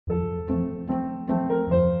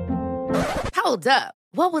Hold up.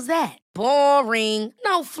 What was that? Boring.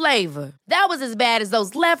 No flavor. That was as bad as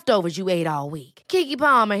those leftovers you ate all week. Keke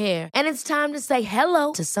Palmer here, and it's time to say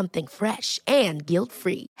hello to something fresh and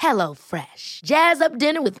guilt-free. Hello Fresh. Jazz up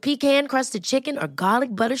dinner with pecan-crusted chicken or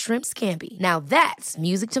garlic butter shrimp scampi. Now that's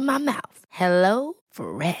music to my mouth. Hello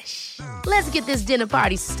Fresh. Let's get this dinner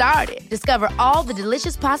party started. Discover all the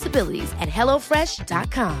delicious possibilities at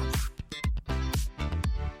hellofresh.com.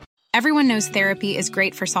 Everyone knows therapy is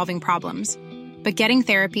great for solving problems. But getting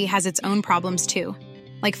therapy has its own problems too,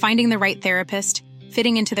 like finding the right therapist,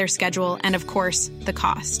 fitting into their schedule, and of course, the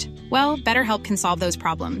cost. Well, BetterHelp can solve those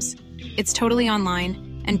problems. It's totally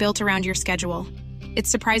online and built around your schedule. It's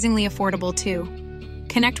surprisingly affordable too.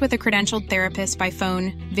 Connect with a credentialed therapist by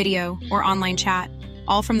phone, video, or online chat,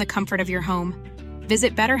 all from the comfort of your home.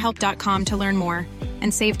 Visit BetterHelp.com to learn more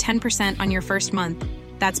and save 10% on your first month.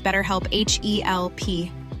 That's BetterHelp,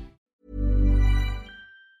 H-E-L-P.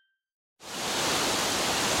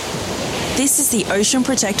 This is the Ocean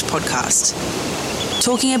Protect podcast,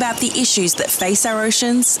 talking about the issues that face our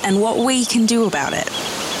oceans and what we can do about it.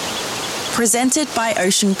 Presented by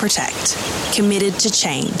Ocean Protect, committed to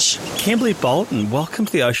change. Kimberly Bolton, welcome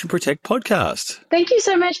to the Ocean Protect podcast. Thank you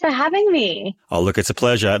so much for having me. Oh, look, it's a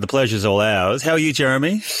pleasure. The pleasure's all ours. How are you,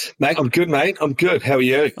 Jeremy? Mate, I'm good, mate. I'm good. How are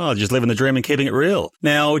you? Oh, just living the dream and keeping it real.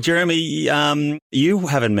 Now, Jeremy, you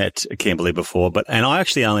haven't met Kimberly before, and I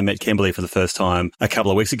actually only met Kimberly for the first time a couple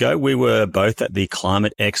of weeks ago. We were both at the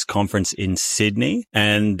Climate X conference in Sydney,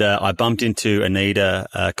 and I bumped into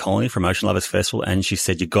Anita Colony from Ocean Lovers Festival, and she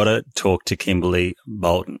said, you got to talk to Kimberly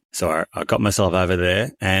Bolton. So I got myself over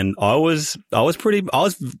there, and I was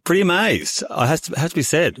pretty amazed. I have to be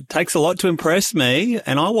said. It takes a lot to impress me,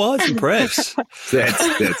 and I was impressed.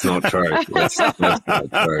 That's not true. That's not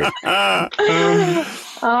true.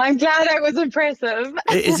 I'm glad I was impressive.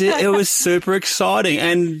 It was super exciting.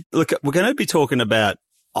 And look, we're going to be talking about,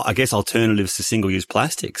 I guess, alternatives to single-use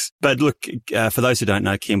plastics. But look, for those who don't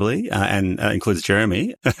know Kimberly, and includes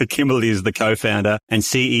Jeremy, Kimberly is the co-founder and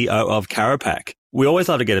CEO of Carapack. We always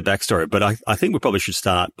love to get a backstory, but I think we probably should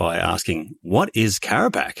start by asking, what is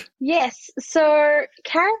Carapack? Yes, so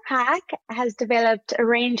Carapack has developed a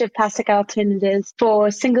range of plastic alternatives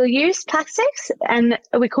for single-use plastics, and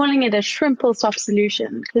we're calling it a shrimple soft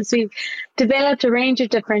solution because we've developed a range of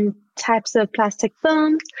different types of plastic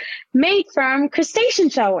films made from crustacean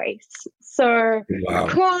shell waste. So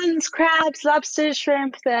prawns, crabs, lobsters,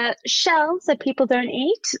 shrimp, the shells that people don't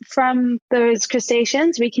eat from those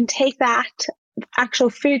crustaceans, we can take that actual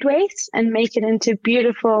food waste and make it into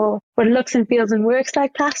beautiful, what looks and feels and works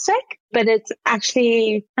like plastic, but it's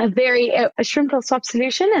actually a shrimple soft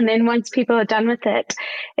solution. And then once people are done with it,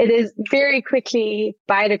 it is very quickly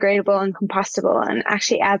biodegradable and compostable and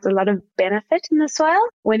actually adds a lot of benefit in the soil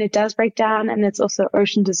when it does break down, and it's also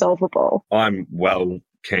ocean dissolvable. I'm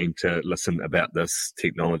keen to listen about this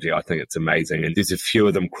technology. I think it's amazing, and there's a few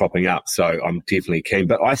of them cropping up, so I'm definitely keen.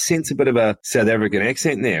 But I sense a bit of a South African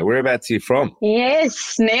accent there. Whereabouts are you from?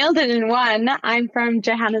 Yes, nailed it in one. I'm from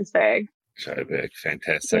Johannesburg. Joburg,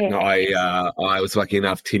 fantastic. Yeah. No, I was lucky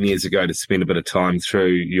enough 10 years ago to spend a bit of time through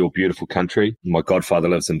your beautiful country. My godfather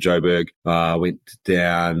lives in Joburg. Went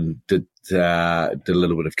down, did a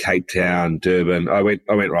little bit of Cape Town, Durban. I went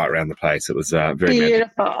right around the place. It was very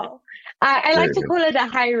beautiful. Magical. I like to call it a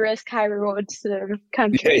high risk, high reward sort of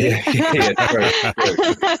country.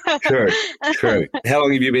 True. How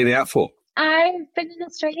long have you been out for? I've been in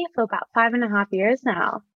Australia for about 5.5 years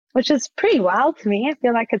now, which is pretty wild to me. I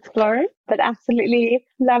feel like it's flown, but absolutely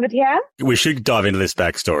love it here. We should dive into this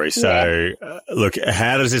backstory. So, look,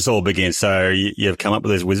 how does this all begin? So you've come up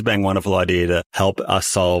with this whiz-bang wonderful idea to help us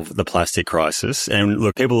solve the plastic crisis. And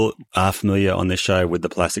look, people are familiar on this show with the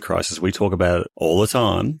plastic crisis. We talk about it all the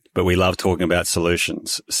time, but we love talking about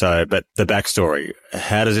solutions. So, but the backstory,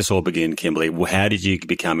 how does this all begin, Kimberly? How did you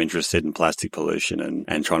become interested in plastic pollution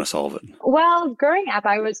and trying to solve it? Well, growing up,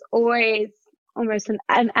 I was always almost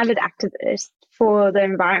an avid activist for the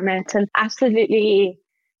environment and absolutely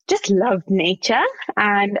just loved nature.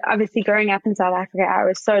 And obviously growing up in South Africa, I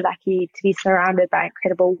was so lucky to be surrounded by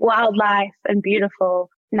incredible wildlife and beautiful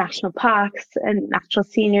national parks and natural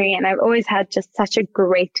scenery. And I've always had just such a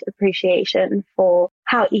great appreciation for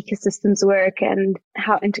how ecosystems work and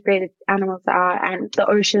how integrated animals are and the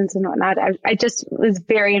oceans and whatnot. I just was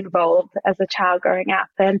very involved as a child growing up,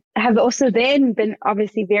 and have also then been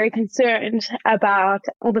obviously very concerned about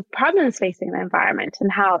all the problems facing the environment and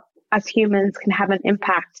how us humans can have an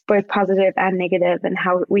impact, both positive and negative, and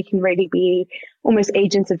how we can really be almost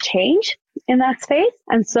agents of change. in that space.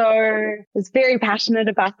 And so I was very passionate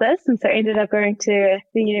about this. And so I ended up going to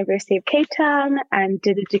the University of Cape Town and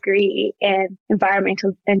did a degree in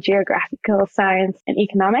environmental and geographical science and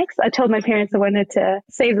economics. I told my parents I wanted to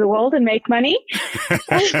save the world and make money.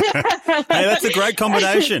 Hey, that's a great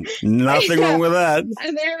combination. Nothing wrong with that.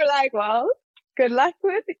 And they were like, well, good luck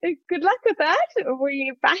with that.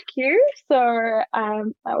 We back you. So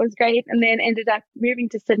that was great. And then ended up moving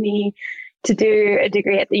to Sydney to do a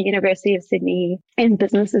degree at the University of Sydney in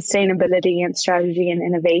business sustainability and strategy and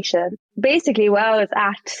innovation. Basically, while I was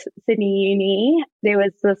at Sydney Uni, there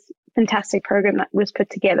was this fantastic program that was put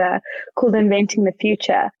together called Inventing the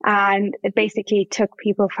Future. And it basically took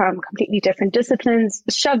people from completely different disciplines,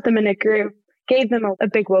 shoved them in a group, gave them a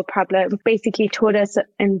big world problem, basically taught us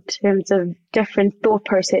in terms of different thought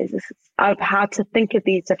processes of how to think of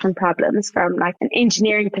these different problems from like an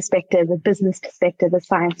engineering perspective, a business perspective, a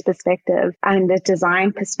science perspective, and a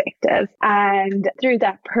design perspective. And through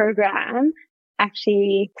that program,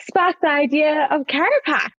 actually sparked the idea of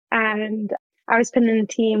Carapack. And I was put in a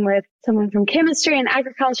team with someone from chemistry and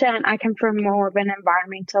agriculture, and I come from more of an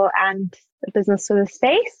environmental and business sort of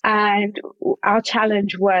space. And our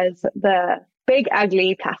challenge was the big,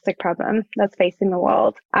 ugly plastic problem that's facing the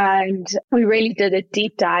world. And we really did a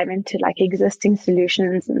deep dive into like existing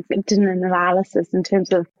solutions and did an analysis in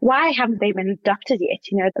terms of why haven't they been adopted yet?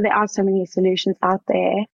 You know, there are so many solutions out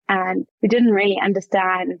there. And we didn't really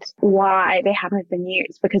understand why they haven't been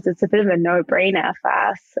used, because it's a bit of a no-brainer for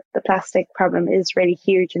us. The plastic problem is really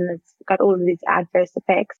huge and it's got all of these adverse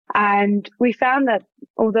effects. And we found that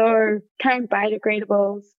although current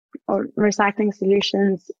biodegradables or recycling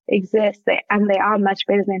solutions exist and they are much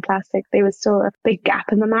better than plastic, there was still a big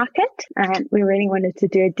gap in the market. And we really wanted to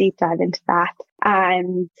do a deep dive into that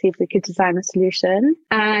and see if we could design a solution.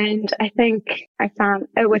 And I think I found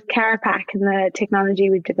with Carapack and the technology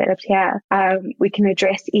we've developed here, we can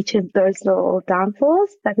address each of those little downfalls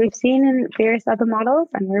that we've seen in various other models.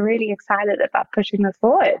 And we're really excited about pushing this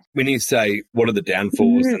forward. When you say what are the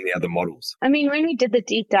downfalls in the other models? I mean, when we did the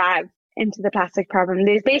deep dive into the plastic problem,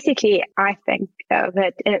 there's basically, I think of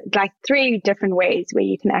it like three different ways where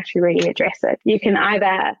you can actually really address it. You can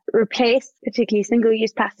either replace particularly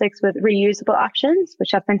single-use plastics with reusable options,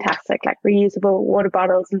 which are fantastic, like reusable water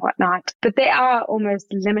bottles and whatnot, but they are almost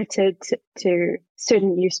limited to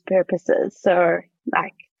certain use purposes. So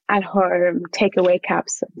like at home, takeaway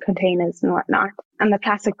cups, containers and whatnot. And the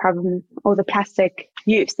plastic problem or the plastic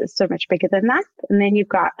use is so much bigger than that. And then you've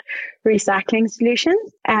got recycling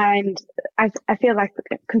solutions. And I feel like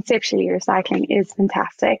conceptually recycling is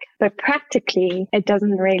fantastic, but practically it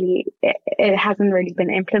hasn't really been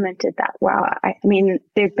implemented that well. I mean,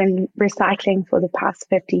 there's been recycling for the past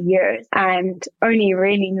 50 years and only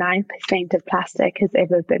really 9% of plastic has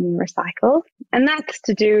ever been recycled. And that's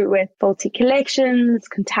to do with faulty collections,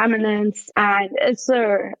 contaminants, and it's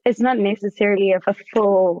not necessarily a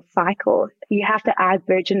full cycle. You have to add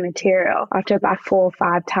virgin material after about 4 or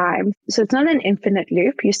 5 times. So it's not an infinite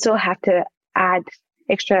loop. You still have to add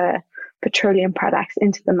extra petroleum products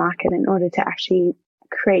into the market in order to actually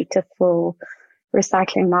create a full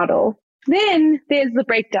recycling model. Then there's the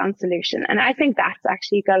breakdown solution. And I think that's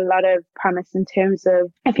actually got a lot of promise in terms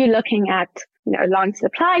of if you're looking at, you know, long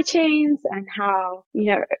supply chains and how,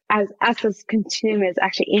 you know, as us as consumers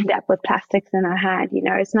actually end up with plastics in our hand. You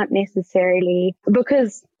know, it's not necessarily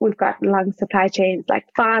because we've got long supply chains, like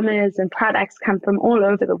farmers and products come from all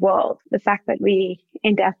over the world. The fact that we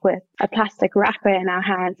end up with a plastic wrapper in our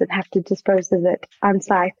hands and have to dispose of it on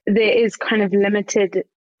site, there is kind of limited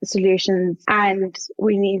solutions, and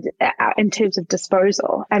we need in terms of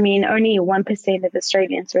disposal. I mean, only 1% of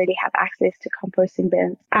Australians really have access to composting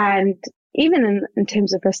bins, and even in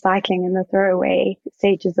terms of recycling and the throwaway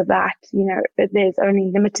stages of that, you know, there's only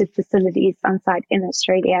limited facilities on site in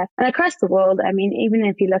Australia and across the world. I mean, even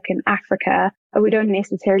if you look in Africa, we don't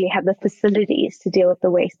necessarily have the facilities to deal with the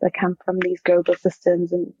waste that come from these global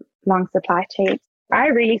systems and long supply chains. I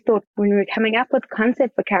really thought when we were coming up with the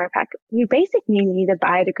concept for Carapack, we basically need a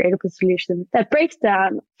biodegradable solution that breaks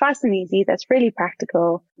down fast and easy, that's really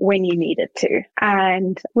practical when you need it to.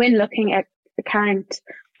 And when looking at the current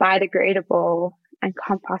biodegradable and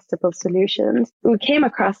compostable solutions, we came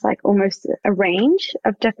across like almost a range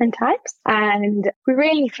of different types. And we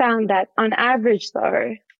really found that on average,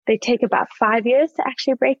 though, they take about 5 years to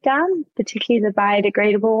actually break down, particularly the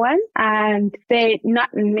biodegradable one. And they're not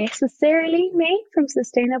necessarily made from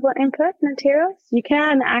sustainable input materials. You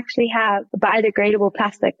can actually have a biodegradable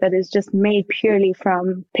plastic that is just made purely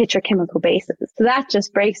from petrochemical bases. So that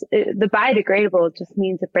just the biodegradable just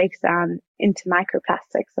means it breaks down into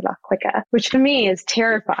microplastics a lot quicker, which for me is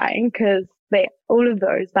terrifying because all of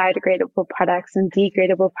those biodegradable products and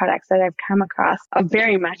degradable products that I've come across are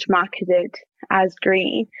very much marketed as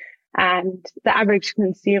green. And the average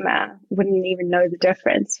consumer wouldn't even know the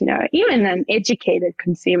difference. Even an educated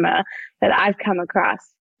consumer that I've come across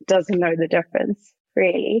doesn't know the difference,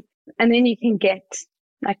 really. And then you can get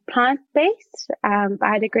like plant-based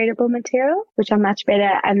biodegradable material, which are much better.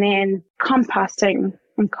 And then composting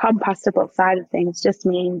and compostable side of things just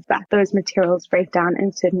means that those materials break down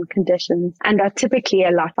in certain conditions and are typically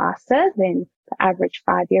a lot faster than the average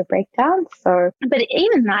 5-year breakdown. But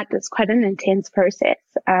even that is quite an intense process,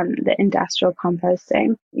 the industrial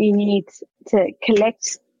composting. You need to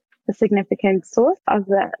collect a significant source of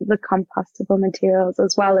the compostable materials,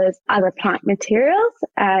 as well as other plant materials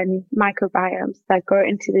and microbiomes that go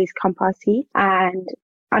into these compost heaps. And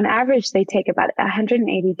on average, they take about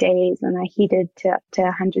 180 days and are heated to up to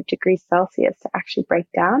 100 degrees Celsius to actually break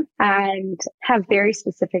down, and have very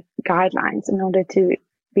specific guidelines in order to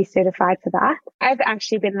be certified for that. I've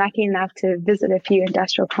actually been lucky enough to visit a few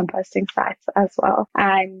industrial composting sites as well,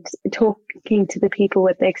 and talking to the people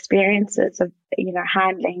with the experiences of,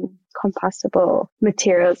 handling compostable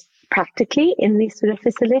materials practically in these sort of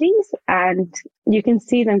facilities. And you can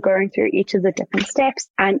see them going through each of the different steps.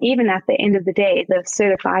 And even at the end of the day, the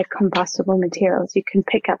certified compostable materials, you can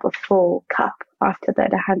pick up a full cup after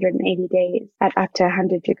that 180 days at up to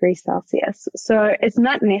 100 degrees Celsius. So it's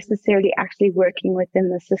not necessarily actually working within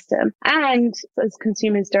the system. And as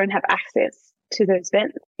consumers don't have access to those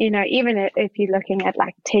bins, even if you're looking at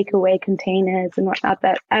like takeaway containers and whatnot,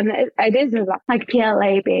 it is a lot like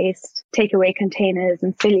PLA based takeaway containers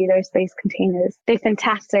and cellulose based containers. They're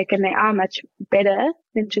fantastic and they are much better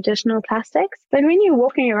than traditional plastics. But when you're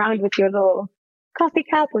walking around with your little coffee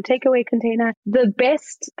cup or takeaway container, the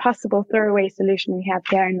best possible throwaway solution we have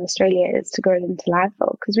here in Australia is to go into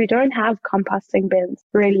landfill, because we don't have composting bins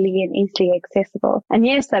readily and easily accessible. And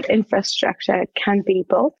yes, that infrastructure can be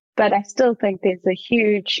built, but I still think there's a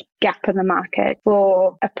huge gap in the market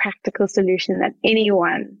for a practical solution that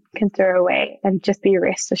anyone can throw away and just be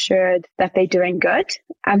rest assured that they're doing good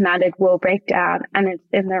and that it will break down and it's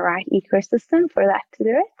in the right ecosystem for that to do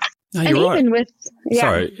it. No, you're right. Even with,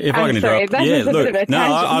 sorry, if I can interrupt. Yeah,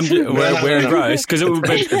 look, we're engrossed because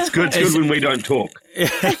it's good when we don't talk. Yeah,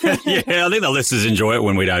 I think the listeners enjoy it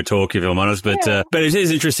when we don't talk, if I'm honest. But it is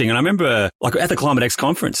interesting. And I remember, like at the Climate X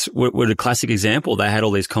conference, with a classic example, they had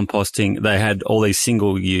all these composting, they had all these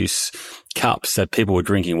single-use cups that people were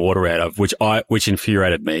drinking water out of, which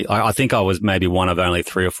infuriated me. I think I was maybe one of only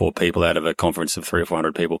 3 or 4 people out of a conference of 300 or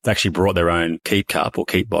 400 people that actually brought their own keep cup or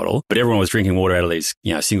keep bottle, but everyone was drinking water out of these,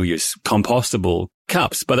 single-use compostable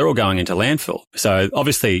cups, but they're all going into landfill. So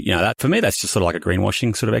obviously, that for me, that's just sort of like a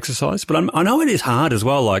greenwashing sort of exercise. But I know it is hard as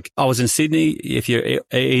well. Like I was in Sydney, if you're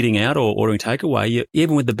eating out or ordering takeaway,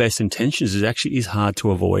 even with the best intentions, it actually is hard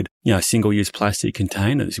to avoid, single-use plastic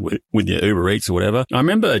containers with your Uber Eats or whatever. I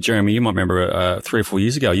remember, Jeremy, you might remember 3 or 4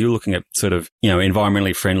 years ago, you were looking at sort of,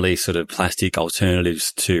 environmentally friendly sort of plastic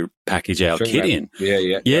alternatives to package our kit in.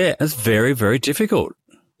 Yeah, that's very, very difficult.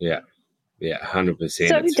 Yeah. Yeah, 100%.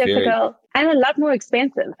 So it's difficult and a lot more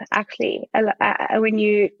expensive, actually, when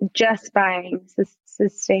you're just buying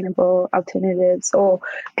sustainable alternatives or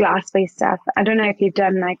glass-based stuff. I don't know if you've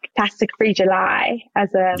done like Plastic-Free July as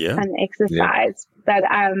an exercise, but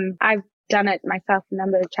I've done it myself, a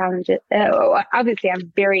number of challenges. Obviously,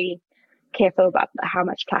 I'm very careful about how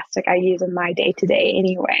much plastic I use in my day-to-day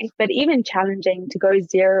anyway. But even challenging to go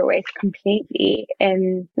zero waste completely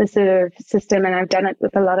in the sort of system, and I've done it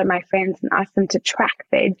with a lot of my friends and asked them to track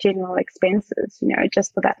their general expenses,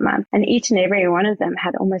 just for that month. And each and every one of them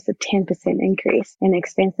had almost a 10% increase in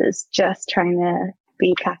expenses just trying to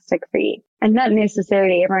be plastic-free. And not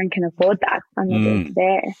necessarily everyone can afford that on the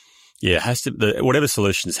day-to-day. Yeah, it has to. Whatever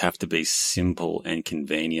solutions have to be simple and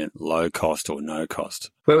convenient, low cost or no cost.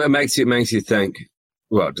 Well, it makes you think.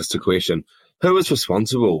 Well, just a question: who is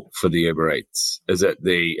responsible for the Uber Eats? Is it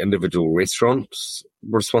the individual restaurant's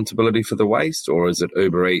responsibility for the waste, or is it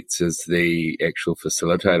Uber Eats as the actual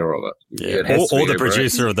facilitator of it? Yeah, or the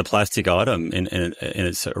producer of the plastic item in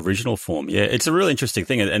its original form. Yeah, it's a really interesting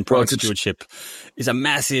thing, and product stewardship is a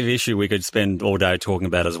massive issue we could spend all day talking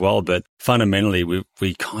about as well. But fundamentally,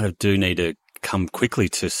 we kind of do need to come quickly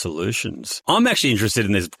to solutions. I'm actually interested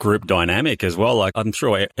in this group dynamic as well. Like I'm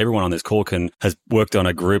sure everyone on this call has worked on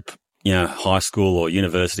a group, high school or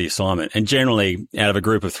university assignment. And generally out of a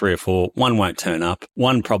group of 3 or 4, one won't turn up.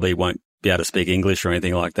 One probably won't be able to speak English or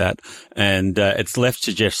anything like that. And it's left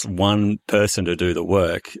to just one person to do the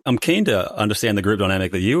work. I'm keen to understand the group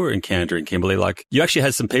dynamic that you were encountering, Kimberly. Like you actually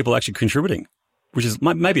had some people actually contributing, which is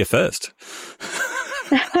maybe a first.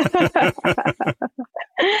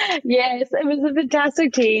 Yes, it was a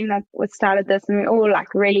fantastic team that started this, and we all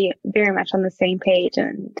like really very much on the same page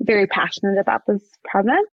and very passionate about this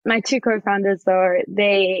problem. My two co-founders, though,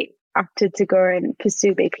 they opted to go and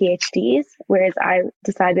pursue their PhDs, whereas I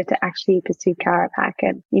decided to actually pursue Carapac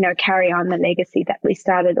and, carry on the legacy that we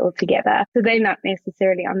started all together. So they're not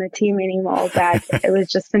necessarily on the team anymore, but it was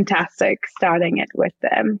just fantastic starting it with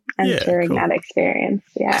them and sharing that experience.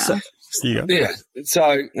 Yeah. Yeah.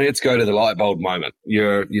 So let's go to the light bulb moment.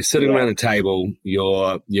 You're sitting around the table.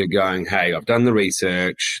 You're going, hey, I've done the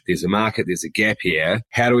research. There's a market. There's a gap here.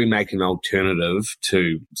 How do we make an alternative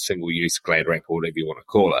to single-use Glad wrap, or whatever you want to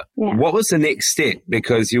call it? Yeah. What was the next step?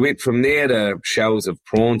 Because you went from there to shells of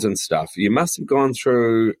prawns and stuff. You must have gone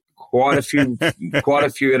through quite a few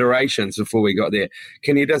iterations before we got there.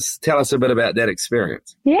 Can you just tell us a bit about that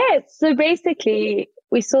experience? Yeah. So basically,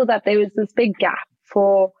 we saw that there was this big gap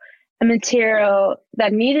for a material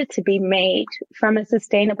that needed to be made from a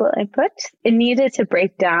sustainable input. It needed to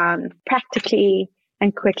break down practically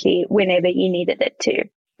and quickly whenever you needed it to,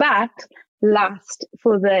 but last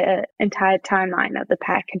for the entire timeline of the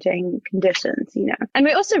packaging conditions, And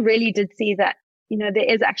we also really did see that, there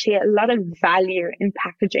is actually a lot of value in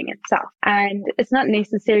packaging itself. And it's not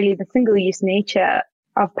necessarily the single-use nature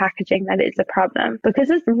of packaging that is a problem, because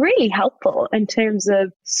it's really helpful in terms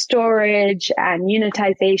of storage and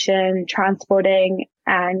unitization, transporting,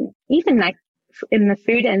 and even like in the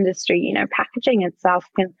food industry, packaging itself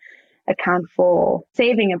can account for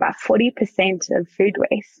saving about 40% of food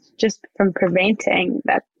waste just from preventing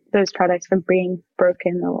those products from being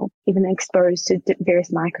broken or even exposed to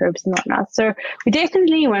various microbes and whatnot. So we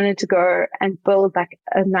definitely wanted to go and build like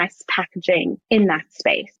a nice packaging in that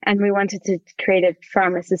space. And we wanted to create it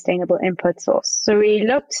from a sustainable input source. So we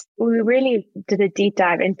really did a deep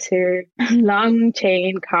dive into long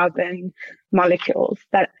chain carbon molecules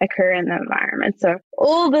that occur in the environment. So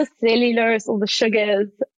all the cellulose, all the sugars,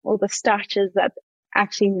 all the starches that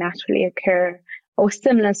actually naturally occur, or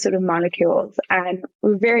similar sort of molecules. And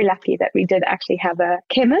we're very lucky that we did actually have a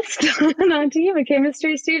chemist on our team, a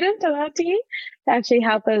chemistry student on our team, to actually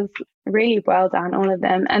help us really boil down all of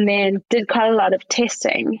them, and then did quite a lot of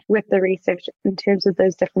testing with the research in terms of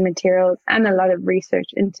those different materials, and a lot of research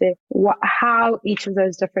into how each of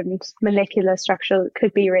those different molecular structures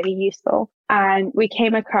could be really useful. And we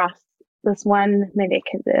came across this one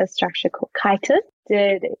molecular structure called chitin,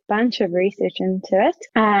 did a bunch of research into it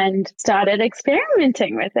and started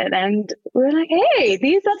experimenting with it. And we were like, hey,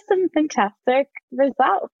 these are some fantastic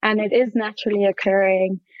results. And it is naturally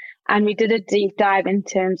occurring. And we did a deep dive in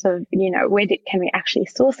terms of, can we actually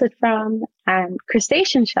source it from? And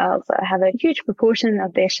crustacean shells have a huge proportion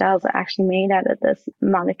of their shells are actually made out of this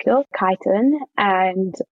molecule, chitin.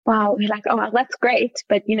 And wow, we're like, oh, well, that's great.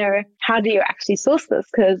 But, how do you actually source this?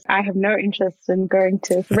 Because I have no interest in going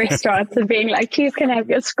to restaurants and being like, please, can I have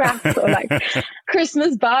your scraps? Or like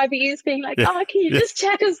Christmas Barbies being like, oh, can you just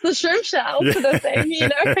check us the shrimp shell for the thing,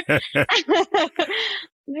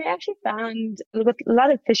 We actually found with a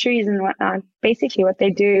lot of fisheries and whatnot, basically what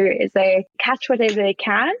they do is they catch whatever they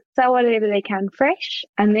can, sell whatever they can fresh,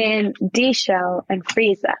 and then de-shell and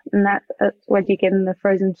freeze that. And that's what you get in the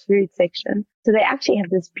frozen food section. So they actually have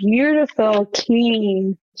this beautiful,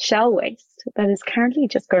 clean shell waste that is currently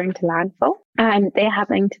just going to landfill. And they're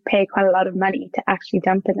having to pay quite a lot of money to actually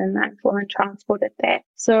dump it in landfill and transport it there.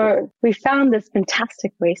 So we found this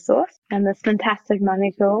fantastic waste source and this fantastic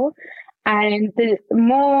molecule. And the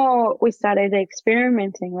more we started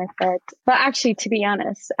experimenting with it, well, actually, to be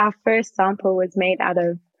honest, our first sample was made out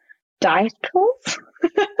of diet pills.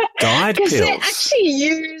 Diet pills? Because they actually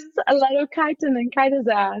use a lot of chitin and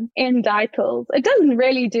chitosan in diet pills. It doesn't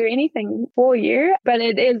really do anything for you, but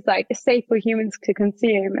it is like safe for humans to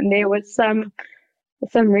consume. And there was some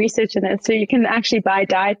research in it. So you can actually buy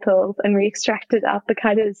diet pills, and we extracted out the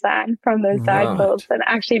chitosan from those diet pills and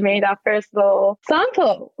actually made our first little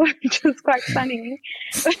sample, which was quite funny.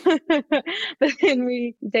 But then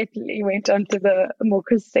we definitely went on to the more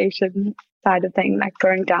crustacean side of things, like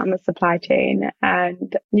going down the supply chain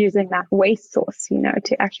and using that waste source,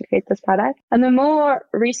 to actually create this product. And the more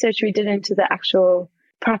research we did into the actual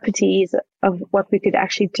properties of what we could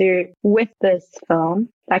actually do with this film,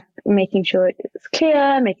 like making sure it's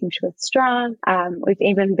clear, making sure it's strong. We've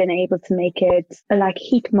even been able to make it like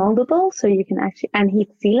heat moldable, so you can actually, and heat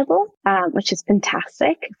sealable, which is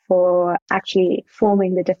fantastic for actually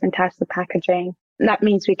forming the different types of packaging. That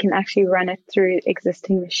means we can actually run it through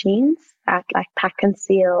existing machines at like pack and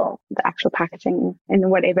seal, the actual packaging in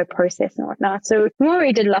whatever process and whatnot. So when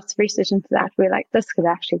we did lots of research into that, we were like, this could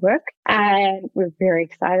actually work. And we're very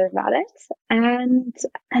excited about it. And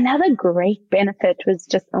another great benefit was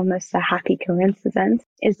just almost a happy coincidence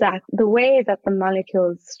is that the way that the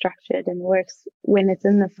molecule is structured and works when it's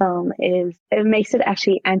in the film is it makes it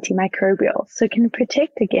actually antimicrobial. So it can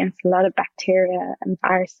protect against a lot of bacteria and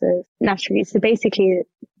viruses naturally. So basically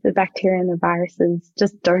the bacteria and the viruses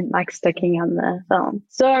just don't like sticking on the film.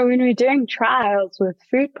 So when we're doing trials with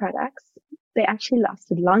food products, they actually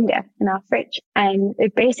lasted longer in our fridge. And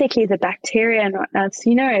it basically the bacteria and whatnot.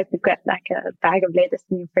 So, if you've got like a bag of lettuce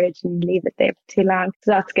in your fridge and you leave it there for too long, it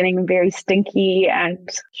starts getting very stinky and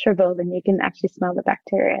shriveled, and you can actually smell the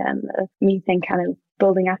bacteria and the methane kind of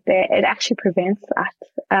building up there. It actually prevents that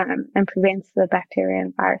and prevents the bacteria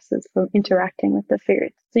and viruses from interacting with the food.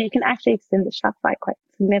 So you can actually extend the shelf life quite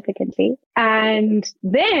significantly. And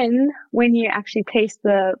then when you actually place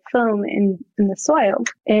the film in the soil,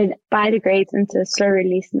 it biodegrades into slow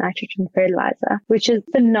release nitrogen fertilizer, which is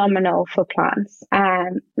phenomenal for plants.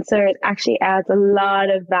 So it actually adds a lot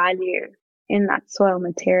of value in that soil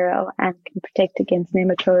material and can protect against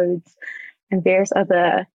nematodes and various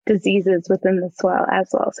other diseases within the soil as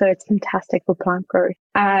well. So it's fantastic for plant growth.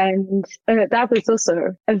 And that was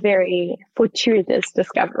also a very fortuitous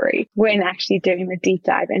discovery when actually doing the deep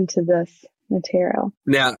dive into this material.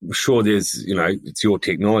 Now, sure, there's, it's your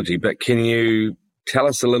technology, but can you tell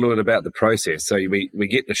us a little bit about the process? So we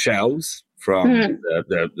get the shells from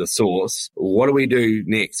the source. What do we do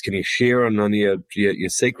next? Can you share on your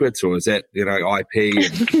secrets, or is that, IP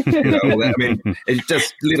and, all that? I mean,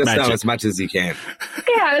 just let us know as much as you can.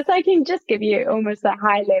 Yeah, so I can just give you almost a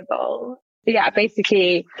high level,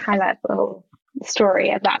 basically high level story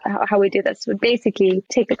about how we do this. We basically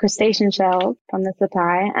take the crustacean shell from the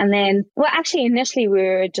supply, and then, initially we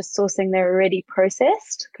were just sourcing the already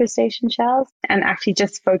processed crustacean shells and actually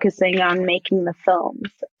just focusing on making the films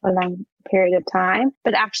for a long period of time,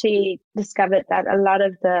 but actually discovered that a lot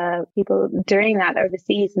of the people doing that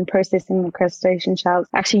overseas and processing the crustacean shells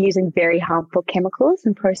actually using very harmful chemicals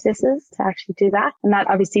and processes to actually do that. And that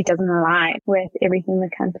obviously doesn't align with everything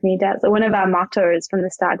the company does. So one of our mottos from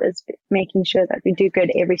the start is making sure that we do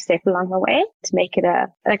good every step along the way to make it a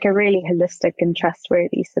really holistic and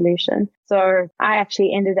trustworthy solution. So I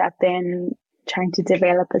actually ended up then trying to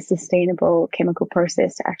develop a sustainable chemical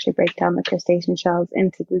process to actually break down the crustacean shells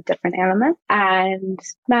into the different elements and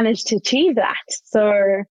managed to achieve that.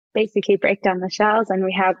 So basically break down the shells, and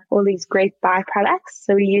we have all these great byproducts.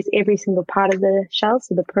 So we use every single part of the shell,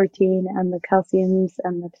 so the protein and the calciums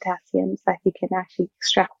and the potassiums that you can actually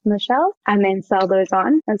extract from the shell, and then sell those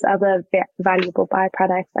on as other valuable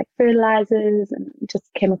byproducts like fertilizers and just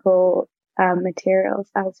chemical materials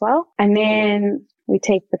as well. And then we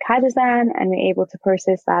take the chitosan and we're able to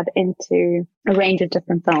process that into a range of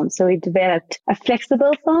different films. So we developed a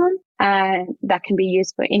flexible film that can be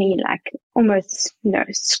used for any almost,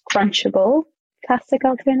 scrunchable plastic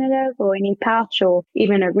alternative or any pouch or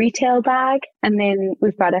even a retail bag. And then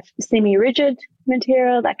we've got a semi-rigid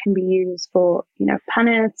material that can be used for,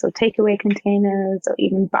 punnets or takeaway containers or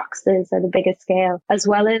even boxes at a bigger scale, as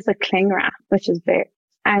well as a cling wrap, which is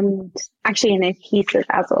and actually an adhesive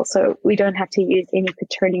as well. So we don't have to use any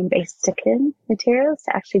petroleum-based stick-in materials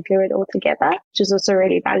to actually glue it all together, which is also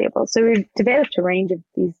really valuable. So we've developed a range of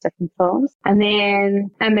these different films, and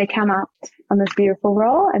they come out on this beautiful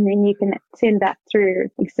roll, and then you can send that through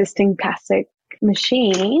existing plastic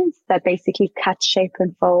machines that basically cut, shape,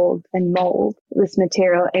 and fold and mold this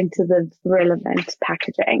material into the relevant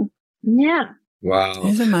packaging. Yeah. Wow.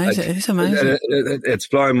 It's amazing. It's amazing. It's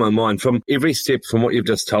blowing my mind. From every step, from what you've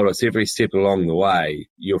just told us, every step along the way,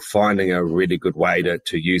 you're finding a really good way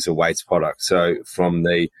to use a waste product. So from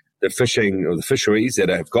the fishing or the fisheries that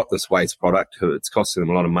have got this waste product, it's costing them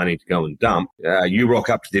a lot of money to go and dump, you rock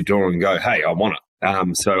up to their door and go, hey, I want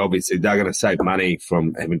it. So obviously they're going to save money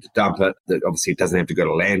from having to dump it. That obviously it doesn't have to go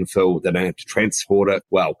to landfill. They don't have to transport it.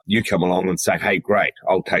 Well, you come along and say, hey, great,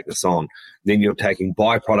 I'll take this on. Then you're taking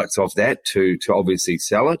byproducts off that to obviously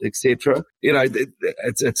sell it, etc.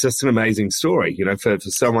 It's just an amazing story, for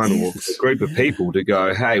someone or a group of people to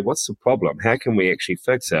go, hey, what's the problem? How can we actually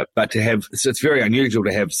fix it? But to have, so it's very unusual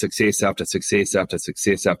to have success after success after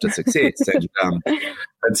success after success. And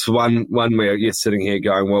it's one where you're sitting here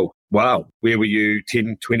going, well, wow, where were you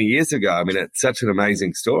 10, 20 years ago? I mean, it's such an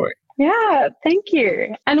amazing story. Yeah, thank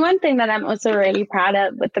you. And one thing that I'm also really proud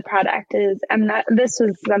of with the product is, this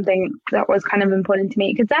was something that was kind of important to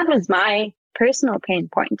me, because that was my personal pain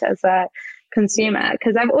point as a consumer,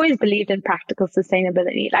 because I've always believed in practical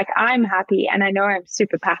sustainability. Like, I'm happy and I know I'm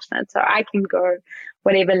super passionate, so I can go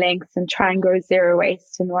whatever lengths and try and go zero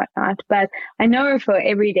waste and whatnot. But I know for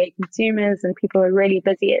everyday consumers and people who are really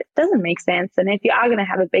busy, it doesn't make sense. And if you are going to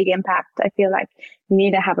have a big impact, I feel like you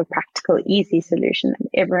need to have a practical, easy solution that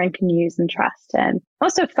everyone can use and trust and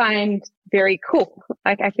also find very cool.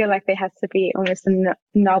 Like, I feel like there has to be almost a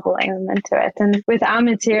novel element to it. And with our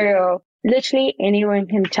material, literally anyone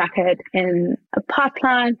can chuck it in a pot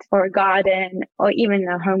plant or a garden or even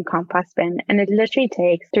a home compost bin. And it literally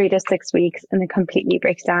takes 3 to 6 weeks and it completely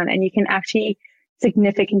breaks down. And you can actually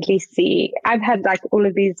significantly see, I've had like all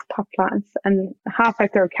of these pot plants and half I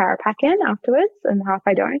throw Carapac in afterwards and half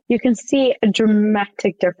I don't. You can see a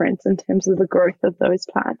dramatic difference in terms of the growth of those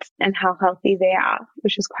plants and how healthy they are,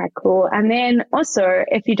 which is quite cool. And then also,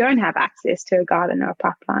 if you don't have access to a garden or a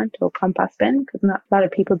pot plant or compost bin, because not a lot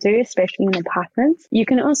of people do, especially in apartments, you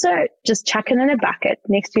can also just chuck it in a bucket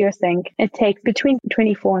next to your sink. It takes between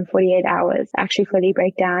 24 and 48 hours to actually fully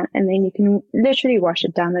break down. And then you can literally wash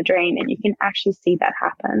it down the drain and you can actually see that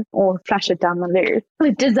happen or flush it down the loo.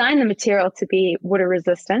 We've designed the material to be water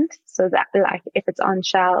resistant so that, like, if it's on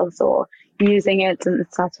shelves or using it and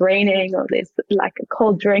it starts raining or there's like a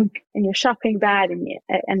cold drink in your shopping bag and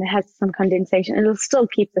it has some condensation, it'll still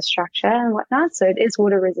keep the structure and whatnot. So it is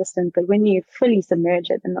water resistant, but when you fully submerge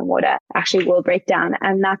it in the water, it actually will break down.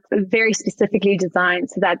 And that's very specifically designed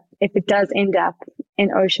so that if it does end up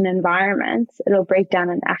in ocean environments, it'll break down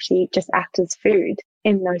and actually just act as food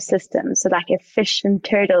in those systems. So like if fish and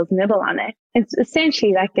turtles nibble on it, it's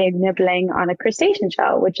essentially like they're nibbling on a crustacean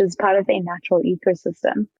shell, which is part of their natural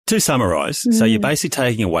ecosystem. To summarize, so you're basically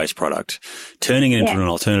taking a waste product, turning it into an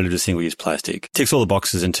alternative to single-use plastic. Ticks all the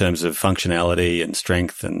boxes in terms of functionality and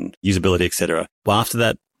strength and usability, etc. Well, after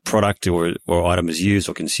that product or item is used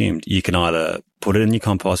or consumed, you can either put it in your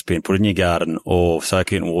compost bin, put it in your garden, or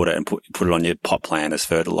soak it in water and put it on your pot plant as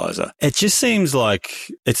fertilizer. It just seems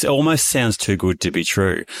like it almost sounds too good to be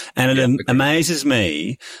true. And it amazes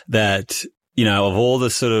me that, you know, of all the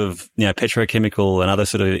sort of, you know, petrochemical and other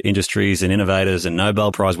sort of industries and innovators and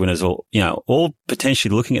Nobel Prize winners, all, you know, all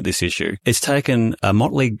potentially looking at this issue, it's taken a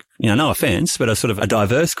motley, you know, no offense, but a sort of a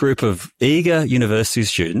diverse group of eager university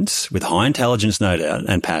students with high intelligence, no doubt,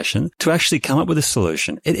 and passion to actually come up with a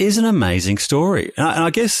solution. It is an amazing story. And I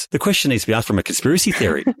guess the question needs to be asked from a conspiracy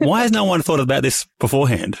theory. Why has no one thought about this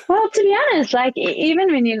beforehand? Well, to be honest, like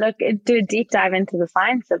even when you do a deep dive into the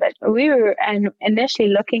science of it, we were initially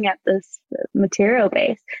looking at this material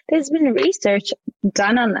base. There's been research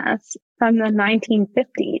done on this from the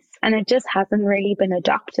 1950s, and it just hasn't really been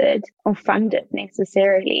adopted or funded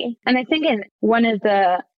necessarily. And I think one of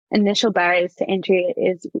the initial barriers to entry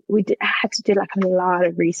is we had to do like a lot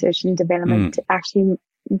of research and development to actually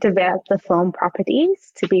develop the film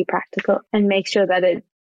properties to be practical and make sure that it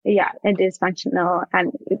is functional.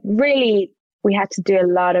 And really, we had to do a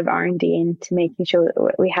lot of R&D into making sure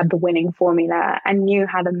that we had the winning formula and knew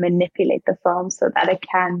how to manipulate the film so that it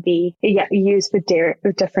can be used for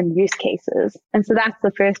different use cases. And so that's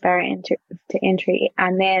the first barrier to entry.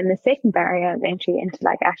 And then the second barrier of entry into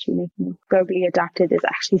like actually making it globally adopted is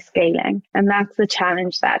actually scaling. And that's the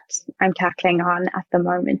challenge that I'm tackling on at the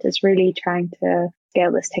moment, is really trying to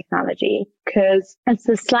scale this technology, because it's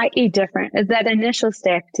a slightly different, that initial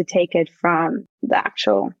step to take it from the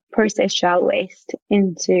actual processed shell waste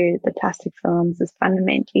into the plastic films is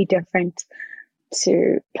fundamentally different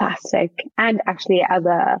to plastic and actually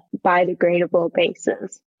other biodegradable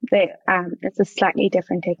bases. It's a slightly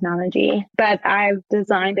different technology, but I've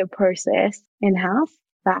designed a process in-house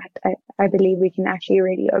that I believe we can actually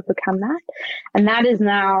really overcome that. And that is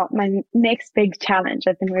now my next big challenge.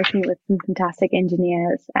 I've been working with some fantastic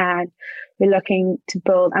engineers and we're looking to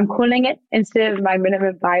build, I'm calling it, instead of my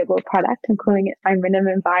minimum viable product, I'm calling it my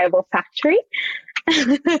minimum viable factory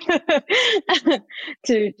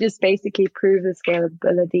to just basically prove the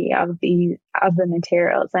scalability of the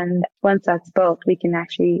materials. And once that's built, we can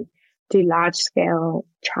actually do large scale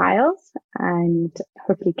trials and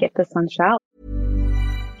hopefully get this on shelf.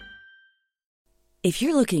 If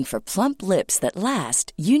you're looking for plump lips that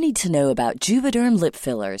last, you need to know about Juvederm lip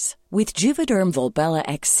fillers. With Juvederm Volbella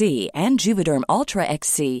XC and Juvederm Ultra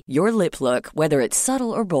XC, your lip look, whether it's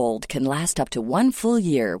subtle or bold, can last up to 1 full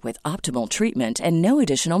year with optimal treatment and no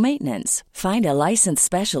additional maintenance. Find a licensed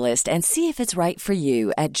specialist and see if it's right for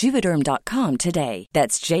you at Juvederm.com today.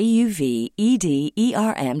 That's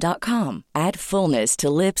JUVEDERM.com. Add fullness to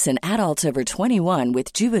lips in adults over 21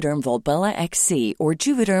 with Juvederm Volbella XC or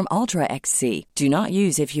Juvederm Ultra XC. Do not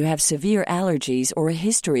use if you have severe allergies or a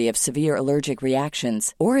history of severe allergic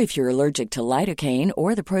reactions, or if you're you're allergic to lidocaine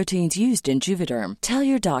or the proteins used in Juvederm. Tell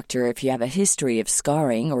your doctor if you have a history of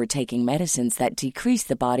scarring or taking medicines that decrease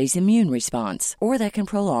the body's immune response or that can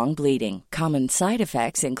prolong bleeding. Common side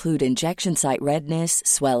effects include injection site redness,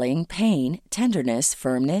 swelling, pain, tenderness,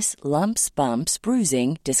 firmness, lumps, bumps,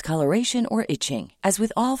 bruising, discoloration, or itching. As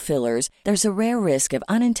with all fillers, there's a rare risk of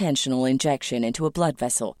unintentional injection into a blood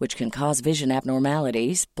vessel, which can cause vision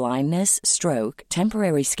abnormalities, blindness, stroke,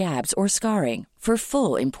 temporary scabs, or scarring. For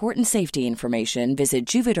full, important safety information, visit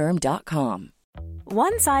Juvederm.com.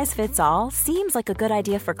 One size fits all seems like a good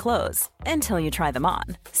idea for clothes until you try them on.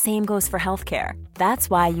 Same goes for healthcare. That's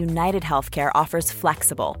why United Healthcare offers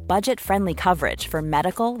flexible, budget-friendly coverage for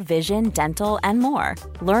medical, vision, dental, and more.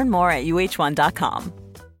 Learn more at uh1.com.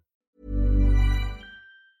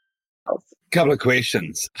 Couple of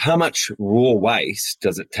questions. How much raw waste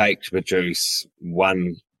does it take to produce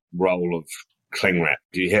one roll of cling wrap?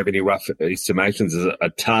 Do you have any rough estimations? Is it a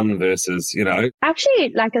ton versus,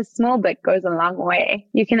 Actually, like a small bit goes a long way.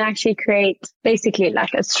 You can actually create basically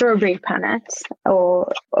like a strawberry punnet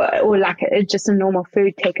or like just a normal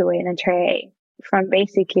food takeaway in a tray from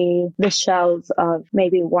basically the shells of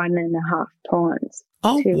maybe 1.5 prawns.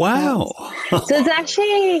 Oh, wow. So it's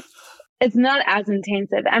actually... It's not as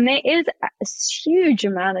intensive. And there is a huge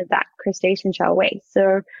amount of that crustacean shell waste.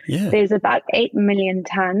 So there's about 8 million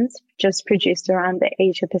tons just produced around the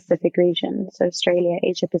Asia Pacific region. So Australia,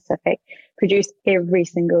 Asia Pacific, produced every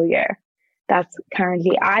single year. That's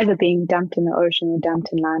currently either being dumped in the ocean or dumped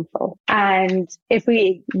in landfill. And if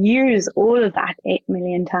we use all of that 8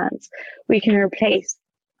 million tons, we can replace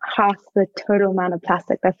half the total amount of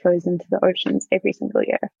plastic that flows into the oceans every single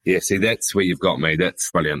year. Yeah, see, that's where you've got me. That's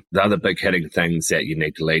brilliant. The other big hitting things that you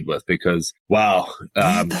need to lead with, because, wow,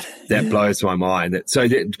 that blows my mind. So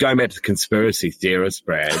going back to the conspiracy theorists,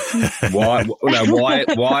 Brad, why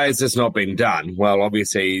has this not been done? Well,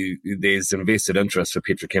 obviously, there's invested interest for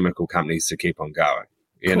petrochemical companies to keep on going.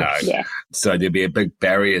 So there'd be a big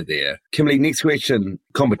barrier there. Kimberly, next question,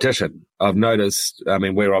 competition. I've noticed, we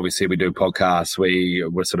do podcasts,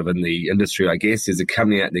 we're sort of in the industry, I guess. There's a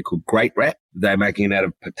company out there called Great Wrap. They're making it out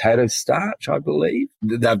of potato starch, I believe.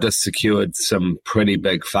 They've just secured some pretty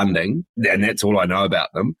big funding, and that's all I know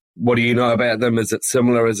about them. What do you know about them? Is it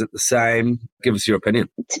similar? Is it the same? Give us your opinion.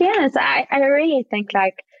 To be honest, I really think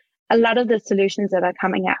a lot of the solutions that are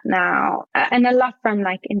coming out now, and a lot from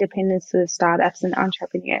independent sort of startups and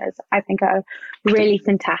entrepreneurs, I think are really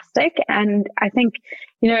fantastic. And I think,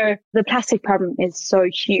 the plastic problem is so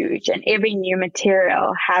huge, and every new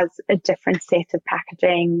material has a different set of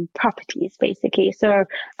packaging properties, basically. So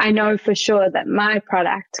I know for sure that my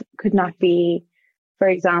product could not be, for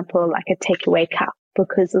example, like a takeaway cup,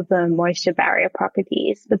 because of the moisture barrier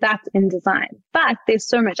properties, but that's in design. But there's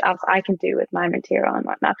so much else I can do with my material and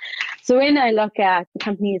whatnot. So when I look at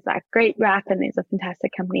companies like Great Wrap, and there's a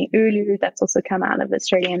fantastic company, Ulu, that's also come out of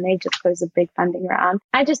Australia, and they just closed a big funding round.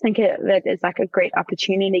 I just think that is a great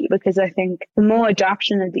opportunity, because I think the more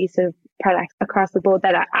adoption of these sort of products across the board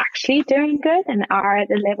that are actually doing good and are at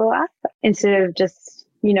a level up, instead of just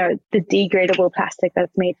the degradable plastic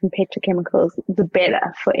that's made from petrochemicals, the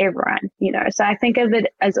better for everyone, So I think of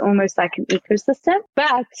it as almost like an ecosystem,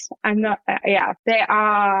 but I'm not, they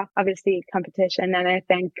are obviously competition, and I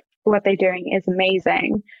think what they're doing is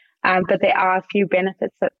amazing. But there are a few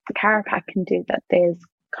benefits that the Carapac can do that theirs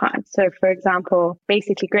can't. So for example,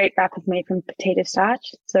 basically Great Wrap is made from potato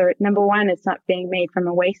starch. So number one, it's not being made from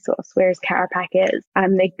a waste source, whereas Carapac is.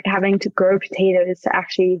 They're having to grow potatoes to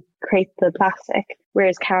actually create the plastic,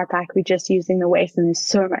 whereas Carapac, we're just using the waste, and there's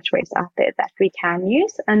so much waste out there that we can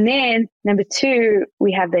use. And then number two,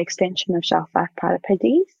 we have the extension of shelf life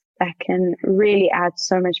properties that can really add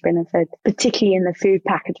so much benefit, particularly in the food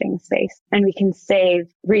packaging space. And we can save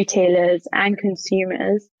retailers and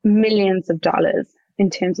consumers millions of dollars in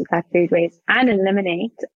terms of that food waste, and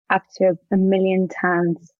eliminate up to 1 million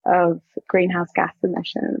tons of greenhouse gas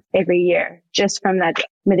emissions every year just from that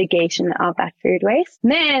mitigation of that food waste.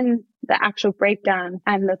 Then the actual breakdown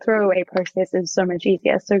and the throwaway process is so much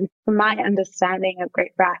easier. So from my understanding of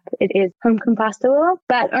Great Wrap, it is home compostable,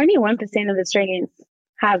 but only 1% of Australians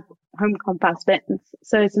have home compost bins.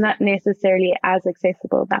 So it's not necessarily as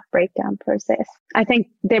accessible, that breakdown process. I think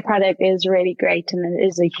their product is really great, and it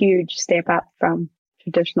is a huge step up from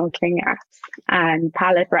traditional cling wraps and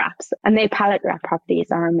pallet wraps, and their pallet wrap properties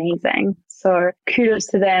are amazing. So kudos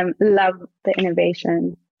to them. Love the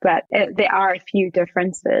innovation, but there are a few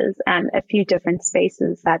differences and a few different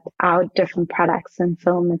spaces that our different products and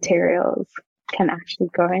film materials can actually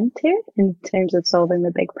go into in terms of solving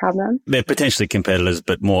the big problem. They're potentially competitors,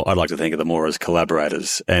 but more, I'd like to think of them more as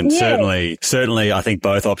collaborators. And certainly, I think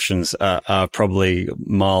both options are probably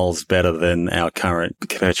miles better than our current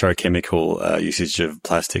petrochemical usage of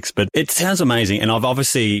plastics. But it sounds amazing. And I've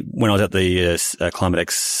obviously, when I was at the Climate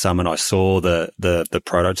X Summit, I saw the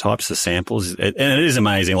prototypes, the samples, and it is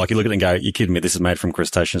amazing. Like you look at it and go, you're kidding me, this is made from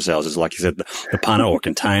crustacean cells. It's like you said, the punnet or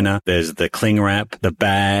container. There's the cling wrap, the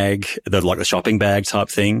bag, like the shopping bag type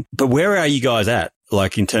thing. But where are you guys at?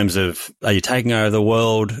 Like in terms of, are you taking over the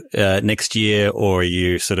world next year, or are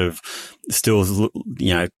you sort of still,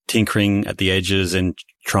 tinkering at the edges and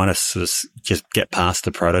trying to sort of just get past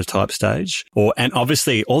the prototype stage? And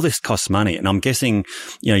obviously all this costs money, and I'm guessing,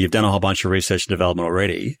 you've done a whole bunch of research and development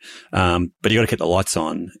already, but you got to keep the lights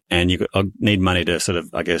on, and you need money to sort of,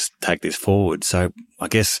 I guess, take this forward. So I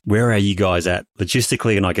guess, where are you guys at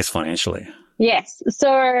logistically and I guess financially? Yes.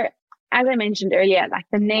 So as I mentioned earlier, like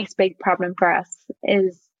the next big problem for us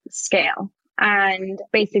is scale. And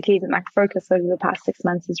basically my focus over the past 6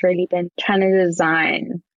 months has really been trying to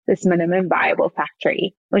design this minimum viable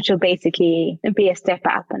factory, which will basically be a step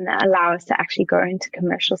up and allow us to actually go into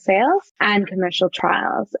commercial sales and commercial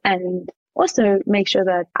trials, and also make sure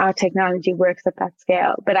that our technology works at that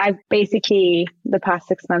scale. But I've basically, the past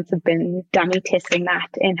 6 months have been dummy testing that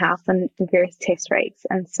in-house on various test rates.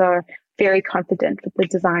 And so very confident with the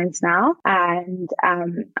designs now, and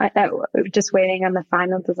just waiting on the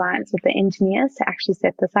final designs with the engineers to actually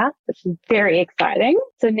set this up, which is very exciting.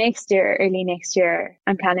 So early next year,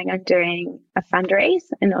 I'm planning on doing a fundraise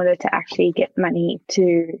in order to actually get money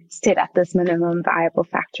to set up this minimum viable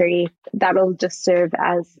factory that will just serve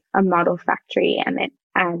as a model factory,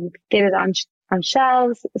 and get it on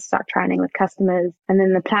shelves, start trialing with customers. And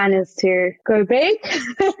then the plan is to go big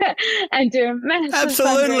and do a massive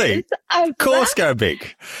Absolutely. Of course, go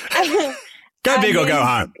big. Go big or go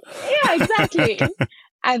home. Yeah, exactly.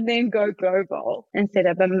 And then go global and set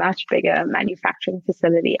up a much bigger manufacturing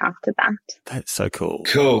facility after that. That's so cool.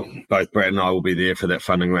 Cool. Both Brad and I will be there for that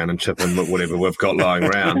funding round and chip in whatever we've got lying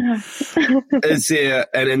around. Is there,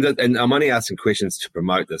 and I'm only asking questions to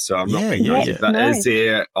promote this, so I'm not being nosy, but is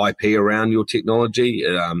there IP around your technology?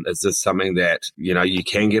 Is this something that, you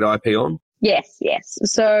can get IP on? Yes.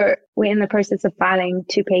 So we're in the process of filing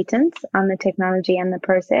 2 patents on the technology and the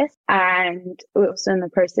process, and we're also in the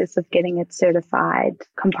process of getting it certified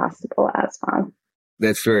compostable as well.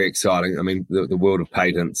 That's very exciting. I mean, the world of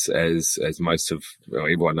patents, as most of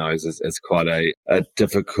everyone knows, is quite a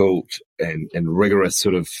difficult and rigorous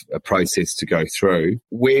sort of a process to go through.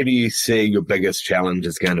 Where do you see your biggest challenge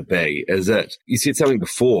is going to be? Is it, you said something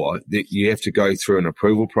before, that you have to go through an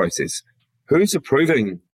approval process. Who's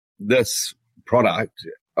approving this product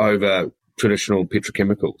over traditional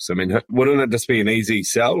petrochemicals? I mean, wouldn't it just be an easy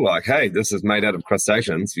sell? Like, hey, this is made out of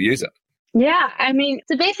crustaceans, use it. Yeah, I mean,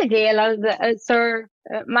 so basically a lot of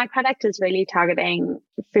my product is really targeting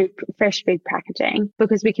fresh food packaging,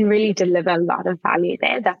 because we can really deliver a lot of value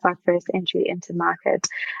there. That's our first entry into market.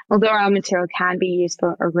 Although our material can be used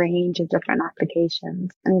for a range of different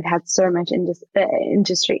applications, and we've had so much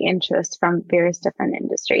industry interest from various different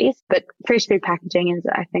industries. But fresh food packaging is,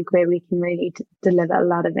 I think, where we can really deliver a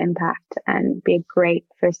lot of impact and be a great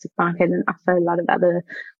first to market and offer a lot of other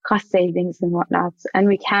cost savings and whatnot. And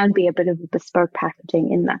we can be a bit of a bespoke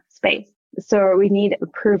packaging in that space. So we need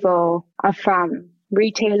approval from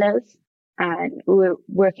retailers, and we're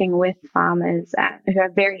working with farmers who are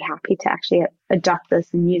very happy to actually adopt this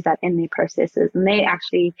and use that in their processes. And they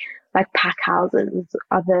actually, like, pack houses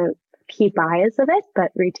are the key buyers of it,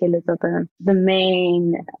 but retailers are the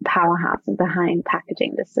main powerhouse behind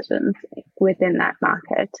packaging decisions within that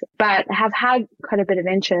market. But have had quite a bit of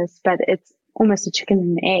interest, but it's almost a chicken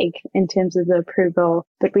and egg in terms of the approval.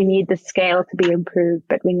 But we need the scale to be improved,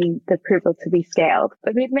 but we need the approval to be scaled.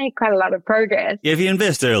 But we've made quite a lot of progress. Yeah, if you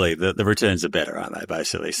invest early, the returns are better, aren't they,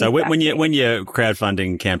 basically? So exactly. when your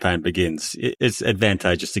crowdfunding campaign begins, it's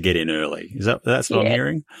advantageous to get in early. That's what I'm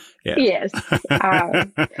hearing? Yeah. Yes.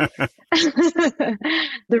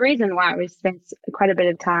 The reason why we spent quite a bit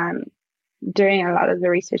of time doing a lot of the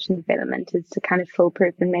research and development is to kind of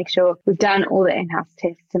foolproof and make sure we've done all the in-house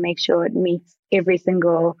tests to make sure it meets every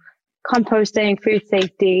single composting, food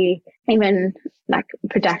safety, even like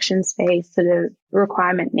production space sort of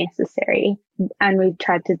requirement necessary. And we've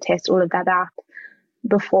tried to test all of that out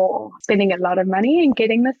before spending a lot of money and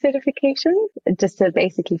getting the certification, just to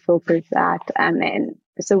basically foolproof that. And then,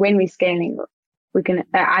 so when we're scaling,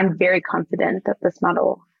 I'm very confident that this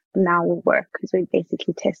model now will work, because we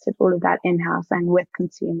basically tested all of that in-house and with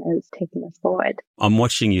consumers taking us forward. I'm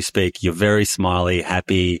watching you speak. You're very smiley,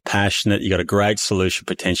 happy, passionate. You got a great solution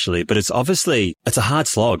potentially, but it's a hard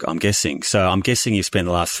slog, I'm guessing. So I'm guessing you've spent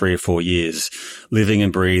the last 3 or 4 years living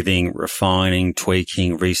and breathing, refining,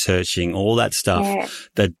 tweaking, researching, all that stuff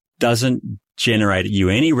that doesn't generate you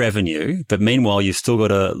any revenue, but meanwhile you've still got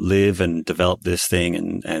to live and develop this thing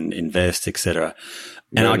and invest, etc.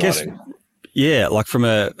 And I guess, like from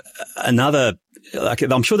I'm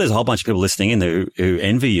sure there's a whole bunch of people listening in who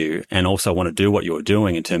envy you and also want to do what you're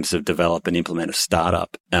doing in terms of develop and implement a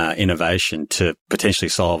startup innovation to potentially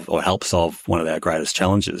solve or help solve one of our greatest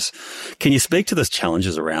challenges. Can you speak to the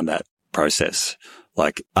challenges around that process?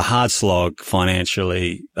 Like a hard slog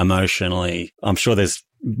financially, emotionally. I'm sure there's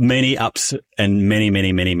many ups and many,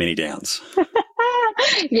 many, many, many downs.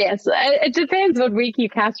 Yes, it depends what week you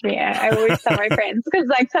catch me. I always tell my friends, because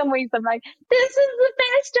like some weeks I'm like, this is the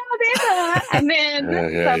best job ever. And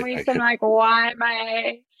then some weeks I'm like, why am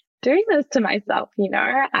I doing this to myself,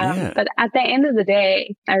 But at the end of the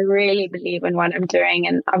day, I really believe in what I'm doing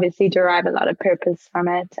and obviously derive a lot of purpose from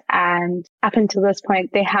it. And up until this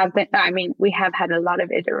point, we have had a lot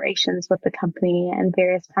of iterations with the company and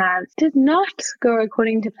various plans. Did not go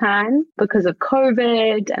according to plan because of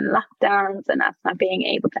COVID and lockdowns and us not being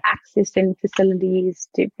able to access any facilities,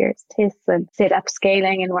 do various tests and set up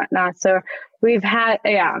scaling and whatnot. So we've had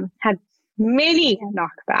many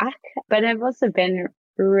knockback, but I've also been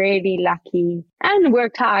really lucky and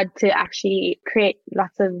worked hard to actually create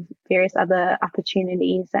lots of various other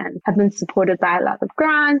opportunities and have been supported by a lot of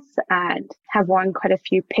grants and have won quite a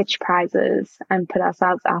few pitch prizes and put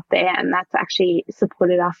ourselves out there. And that's actually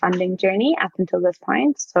supported our funding journey up until this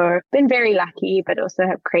point. So been very lucky, but also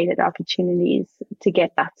have created opportunities to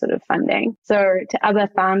get that sort of funding. So to other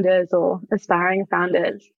founders or aspiring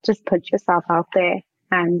founders, just put yourself out there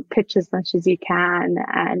and pitch as much as you can.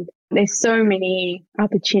 And there's so many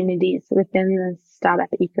opportunities within the startup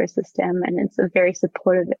ecosystem, and it's a very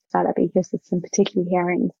supportive startup ecosystem, particularly here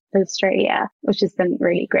in Australia, which has been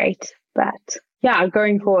really great. But yeah,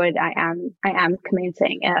 going forward, I am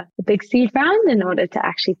commencing a big seed round in order to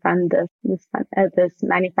actually fund this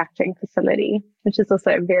manufacturing facility, which is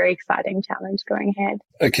also a very exciting challenge going ahead.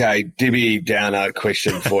 Okay, Debbie Downer,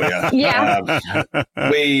 question for you. Yeah.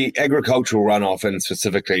 Agricultural runoff and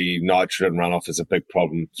specifically nitrogen runoff is a big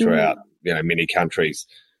problem throughout, many countries.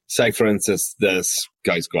 Say, for instance, this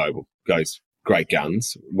goes global, goes great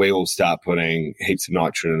guns. We all start putting heaps of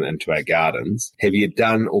nitrogen into our gardens. Have you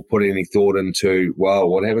done or put any thought into,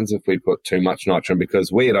 what happens if we put too much nitrogen?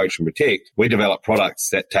 Because we at Ocean Protect, we develop products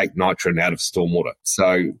that take nitrogen out of stormwater.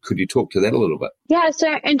 So could you talk to that a little bit? Yeah,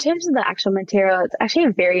 so in terms of the actual material, it's actually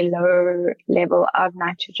a very low level of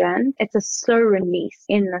nitrogen. It's a slow release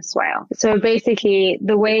in the soil. So basically,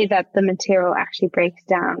 the way that the material actually breaks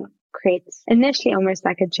down creates initially almost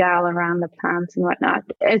like a gel around the plants and whatnot.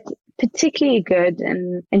 It's particularly good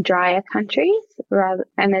in drier countries,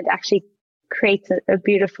 and it actually creates a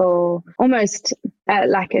beautiful, almost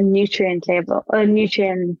like a nutrient level, a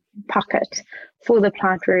nutrient pocket for the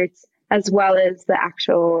plant roots, as well as the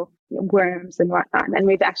actual worms and whatnot. And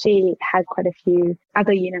we've actually had quite a few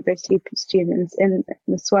other university students in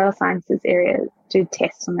the soil sciences area do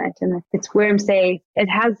tests on it. And it's worm safe. It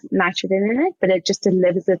has nitrogen in it, but it just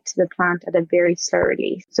delivers it to the plant at a very slow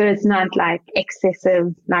release. So it's not like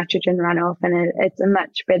excessive nitrogen runoff, and it's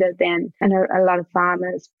much better than, and a lot of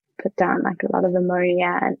farmers put down like a lot of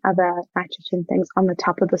ammonia and other nitrogen things on the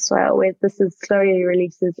top of the soil, where this is slowly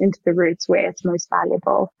releases into the roots where it's most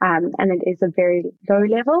valuable. And it is a very low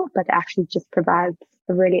level, but actually just provides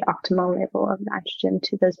a really optimal level of nitrogen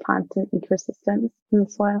to those plants and ecosystems in the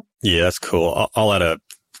soil. Yeah, that's cool. I'll add a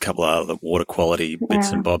couple of other water quality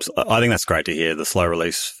bits and bobs. I think that's great to hear, the slow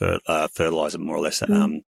release for fertilizer, more or less.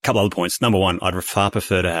 Couple other points. Number one, I'd far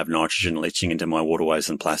prefer to have nitrogen leaching into my waterways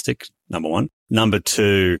than plastic. Number one. Number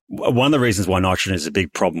two, one of the reasons why nitrogen is a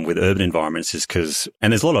big problem with urban environments is because,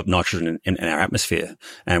 and there's a lot of nitrogen in our atmosphere.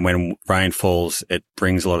 And when rain falls, it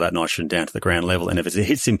brings a lot of that nitrogen down to the ground level. And if it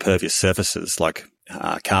hits impervious surfaces like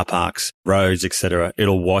car parks, roads, etc.,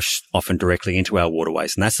 it'll wash often directly into our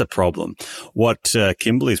waterways. And that's the problem. What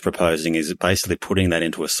Kimberley's proposing is basically putting that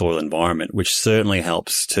into a soil environment, which certainly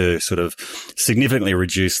helps to sort of significantly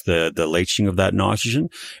reduce the leaching of that nitrogen.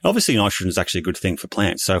 Obviously, nitrogen is actually a good thing for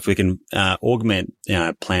plants. So if we can augment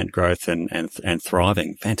plant growth and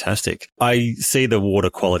thriving, fantastic. I see the water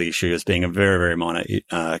quality issue as being a very, very minor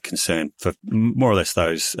concern for more or less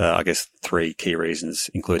those, I guess, three key reasons,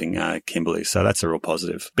 including Kimberley. So that's a real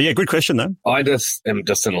positive. But yeah, good question though. I just am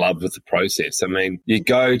in love with the process. I mean, you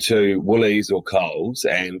go to Woolies or Coles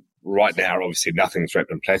and right now, obviously, nothing's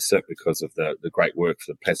wrapped in plastic because of the great work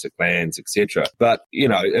for the plastic bans, etc. But,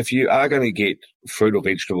 if you are going to get fruit or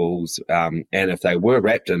vegetables, and if they were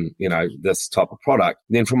wrapped in, this type of product,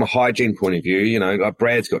 then from a hygiene point of view, like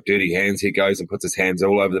Brad's got dirty hands. He goes and puts his hands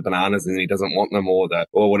all over the bananas and he doesn't want them, or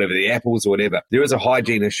whatever, the apples or whatever. There is a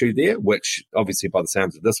hygiene issue there, which obviously by the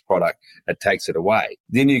sounds of this product, it takes it away.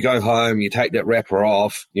 Then you go home, you take that wrapper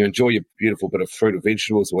off, you enjoy your beautiful bit of fruit or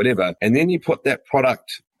vegetables or whatever, and then you put that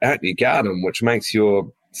product out in your garden, which makes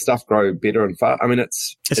your stuff grow better and fast. I mean,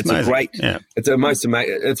 it's a great, it's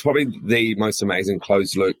it's probably the most amazing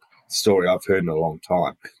closed loop story I've heard in a long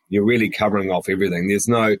time. You're really covering off everything. There's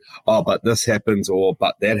no, but this happens or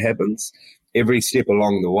but that happens. Every step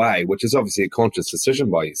along the way, which is obviously a conscious decision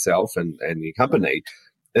by yourself and your company,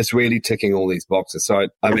 it's really ticking all these boxes. So,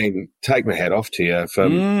 I mean, take my hat off to you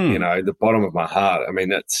from, the bottom of my heart. I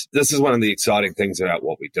mean, this is one of the exciting things about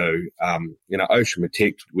what we do. Ocean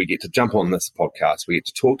Protect, we get to jump on this podcast. We get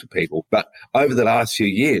to talk to people. But over the last few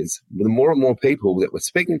years, the more and more people that we're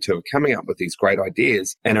speaking to are coming up with these great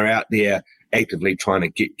ideas and are out there actively trying to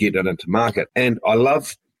get it into market. And I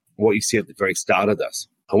love what you said at the very start of this.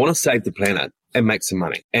 I want to save the planet and make some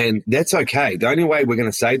money. And that's okay. The only way we're going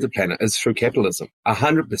to save the planet is through capitalism.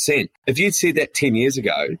 100%. If you'd said that 10 years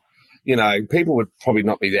ago, people would probably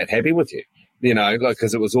not be that happy with you,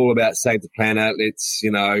 because it was all about save the planet. Let's,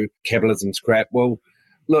 capitalism's crap. Well,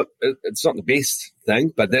 look, it's not the best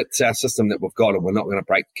thing, but that's our system that we've got, and we're not going to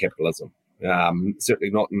break capitalism. Certainly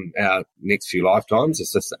not in our next few lifetimes.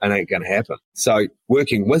 It's just, it ain't going to happen. So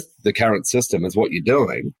working with the current system is what you're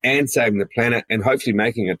doing, and saving the planet, and hopefully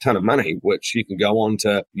making a ton of money, which you can go on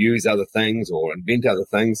to use other things or invent other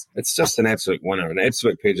things. It's just an absolute winner, an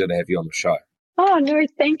absolute pleasure to have you on the show. Oh, no,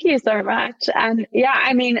 thank you so much. And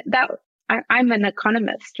I mean, I'm an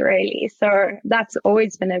economist, really. So that's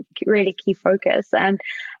always been a really key focus. And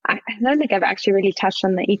I don't think I've actually really touched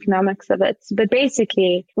on the economics of it. But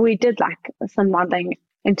basically, we did some modeling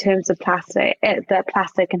in terms of the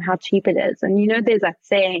plastic and how cheap it is. And there's that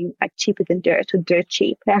saying, cheaper than dirt, or dirt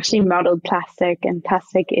cheap. We actually modeled plastic, and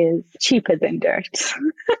plastic is cheaper than dirt.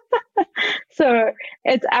 So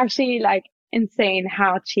it's actually insane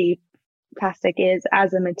how cheap plastic is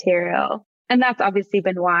as a material. And that's obviously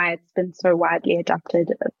been why it's been so widely adopted,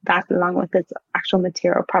 that along with its actual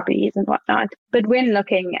material properties and whatnot. But when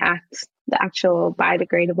looking at the actual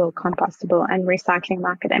biodegradable, compostable and recycling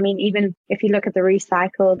market, I mean, even if you look at the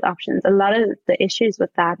recycled options, a lot of the issues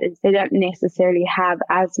with that is they don't necessarily have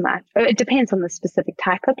as much. It depends on the specific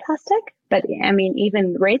type of plastic. But I mean,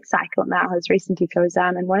 even REDcycle now has recently closed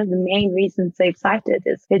down. And one of the main reasons they've cited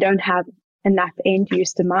is they don't have enough end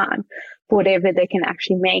use demand for whatever they can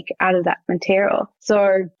actually make out of that material.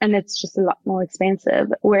 So, and it's just a lot more expensive.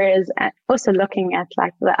 Whereas also looking at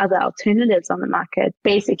the other alternatives on the market,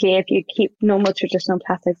 basically if you keep normal traditional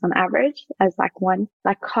plastics on average as one,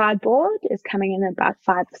 cardboard is coming in about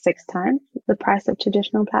 5 to 6 times the price of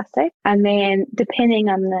traditional plastic. And then depending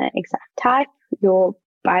on the exact type, your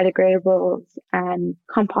biodegradables and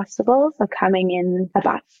compostables are coming in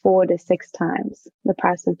about 4 to 6 times the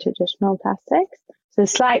price of traditional plastics. So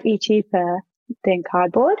slightly cheaper than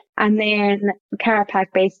cardboard. And then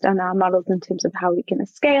Carapac, based on our models in terms of how we can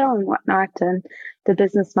scale and whatnot, and the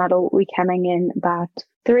business model, we're coming in about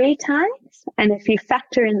 3 times. And if you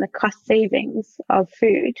factor in the cost savings of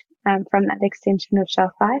food from that extension of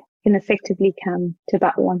shelf life, can effectively come to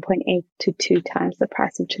about 1.8 to 2 times the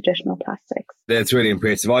price of traditional plastics. That's really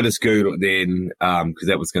impressive. I just Googled it then, because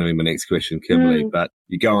that was going to be my next question, Kimberly. But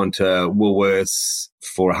you go on to Woolworths,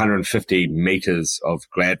 for 150 meters of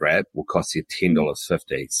Glad Wrap will cost you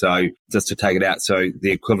 $10.50. So just to take it out, so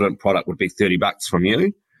the equivalent product would be $30 from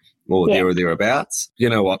you, or there or thereabouts. You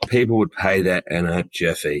know what? People would pay that in a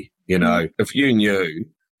jiffy. If you knew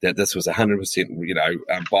that this was 100%,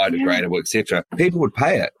 biodegradable, etc., people would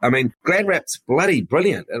pay it. I mean, Glad Wrap's bloody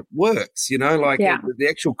brilliant. It works, the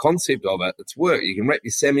actual concept of it, it's work. You can wrap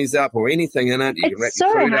your Sammies up or anything in it. You can wrap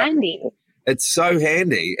your fruit handy. Up. It's so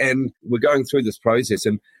handy. And we're going through this process,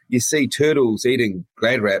 and you see turtles eating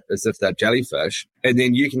Glad Wrap as if they're jellyfish, and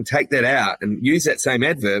then you can take that out and use that same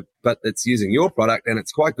adverb, but it's using your product, and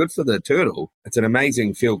it's quite good for the turtle. It's an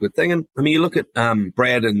amazing feel-good thing. And I mean, you look at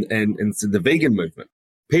Brad and the vegan movement.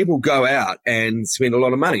 People go out and spend a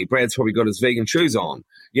lot of money. Brad's probably got his vegan shoes on.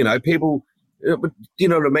 People, you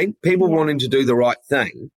know what I mean? People wanting to do the right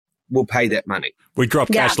thing will pay that money. We drop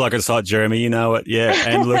cash like it's hot, Jeremy. You know it, yeah.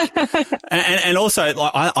 And look, and also,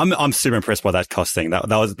 like, I'm super impressed by that cost thing. That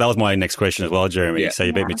was my next question as well, Jeremy. So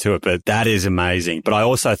you beat me to it, but that is amazing. But I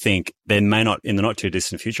also think there may not, in the not too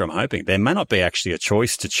distant future, I'm hoping there may not be actually a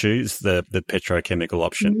choice to choose the petrochemical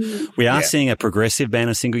option. We are seeing a progressive ban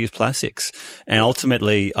on single-use plastics, and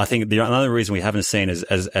ultimately, I think another reason we haven't seen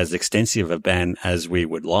as extensive a ban as we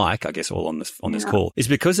would like, I guess, all on this call, is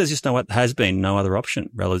because there's just no other option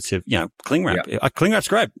relative, cling wrap. Cling wrap's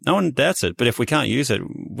great. No one doubts it. But if we can't use it,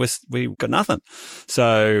 we've got nothing.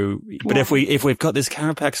 So, but if we've got this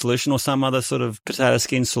Carapac solution or some other sort of potato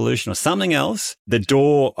skin solution or something else, the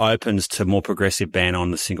door opens to more progressive ban on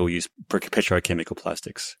the single-use petrochemical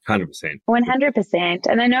plastics. 100%. 100%.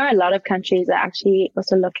 And I know a lot of countries are actually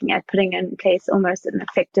also looking at putting in place almost an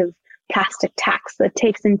effective plastic tax that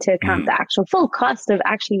takes into account the actual full cost of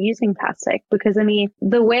actually using plastic. Because, I mean,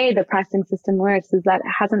 the way the pricing system works is that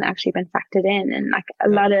it hasn't actually been factored in. And like a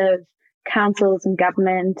lot of councils and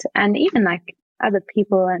government and even like other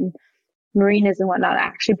people and marinas and whatnot are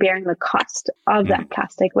actually bearing the cost of that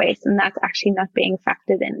plastic waste. And that's actually not being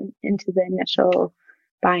factored into the initial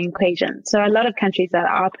buying equation. So a lot of countries that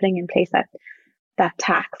are putting in place that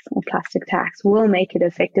tax or plastic tax will make it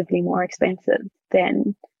effectively more expensive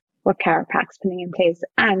than what Carapac's putting in place,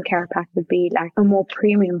 and Carapac would be like a more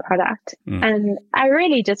premium product. And I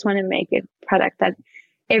really just want to make a product that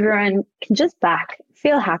everyone can just back,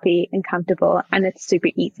 feel happy and comfortable, and it's super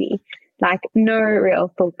easy. Like no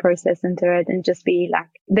real thought process into it, and just be like,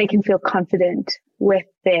 they can feel confident with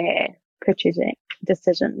their purchasing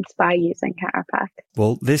decisions by using Carapac.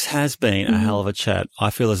 Well, this has been a hell of a chat.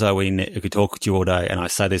 I feel as though we could talk to you all day, and I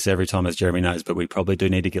say this every time, as Jeremy knows, but we probably do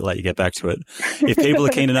need to let you get back to it. If people are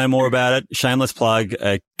keen to know more about it, shameless plug,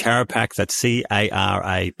 Carapac, that's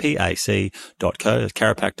CARAPAC.co,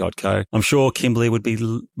 carapac.co. I'm sure Kimberly would be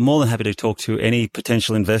more than happy to talk to any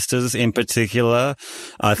potential investors in particular.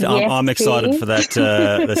 I'm excited for that,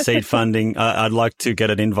 the seed funding. I'd like to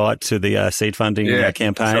get an invite to the seed funding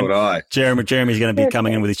campaign. So would I. Jeremy's going to be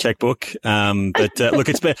coming in with his checkbook. But look,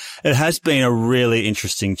 it has been a really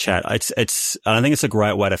interesting chat. I think it's a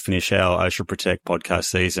great way to finish our Ocean Protect podcast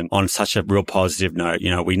season on such a real positive note.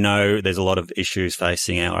 We know there's a lot of issues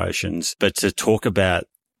facing our oceans, but to talk about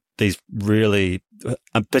these really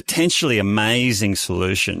potentially amazing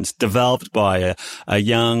solutions developed by a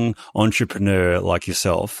young entrepreneur like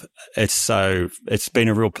yourself. It's been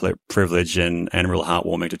a real privilege and real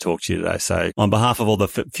heartwarming to talk to you today. So on behalf of all the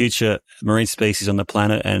future marine species on the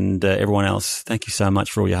planet and everyone else, thank you so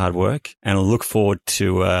much for all your hard work, and I look forward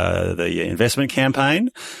to the investment campaign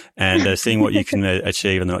and seeing what you can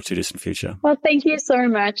achieve in the not too distant future. Well, thank you so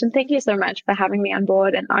much. And thank you so much for having me on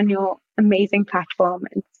board and on your amazing platform.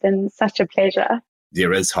 It's been such a pleasure.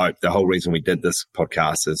 There is hope. The whole reason we did this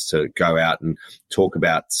podcast is to go out and talk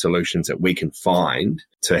about solutions that we can find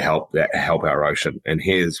to help our ocean. And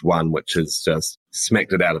here's one which has just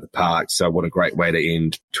smacked it out of the park. So what a great way to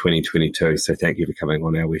end 2022. So thank you for coming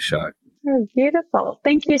on our wee show. Oh, beautiful.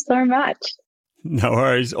 Thank you so much. No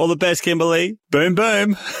worries. All the best, Kimberly. Boom,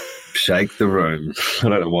 boom. Shake the room. I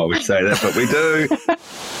don't know why we say that, but we do.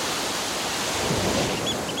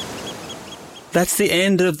 That's the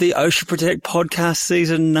end of the Ocean Protect podcast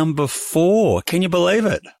season number 4. Can you believe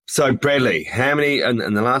it? So, Bradley, how many, in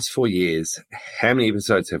the last 4 years, how many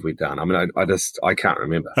episodes have we done? I mean, I can't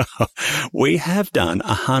remember. We have done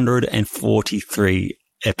 143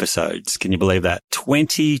 episodes. Can you believe that?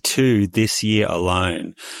 22 this year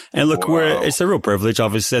alone. And look, it's a real privilege,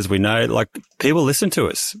 obviously, as we know, like people listen to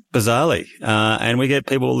us bizarrely. And we get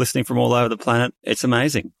people listening from all over the planet. It's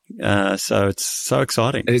amazing. So it's so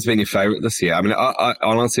exciting. Who's been your favourite this year? I mean, I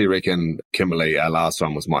honestly reckon Kimberly, our last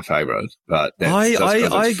one, was my favourite, but I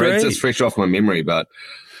agree. It's fresh off my memory, but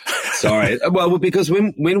sorry. Well, because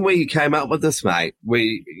when we came up with this, mate,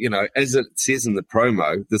 we, as it says in the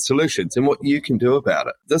promo, the solutions and what you can do about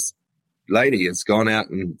it. This lady has gone out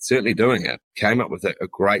and certainly doing it, came up with a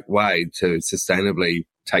great way to sustainably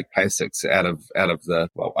take plastics out of the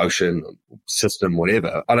ocean system,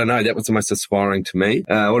 whatever. I don't know. That was the most inspiring to me.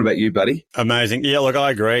 What about you, buddy? Amazing. Yeah, look,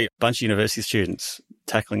 I agree. A bunch of university students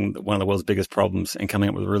tackling one of the world's biggest problems and coming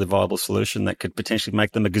up with a really viable solution that could potentially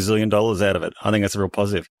make them $1 gazillion out of it. I think that's a real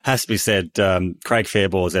positive. Has to be said, Craig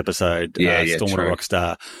Fairball's episode, Stormwater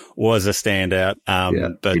Rockstar, was a standout.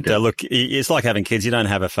 Look, it's like having kids. You don't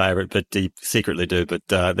have a favourite, but you secretly do. But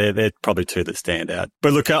they're probably two that stand out.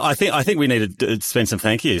 But look, I think we need to spend some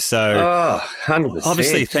thank yous. So 100%.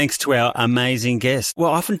 Obviously, thanks to our amazing guests.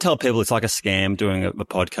 Well, I often tell people it's like a scam doing a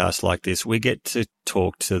podcast like this. We get to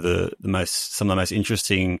talk to some of the most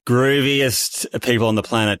interesting, grooviest people on the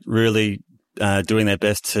planet, really doing their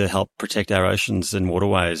best to help protect our oceans and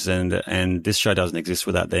waterways. And this show doesn't exist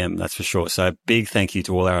without them, that's for sure. So big thank you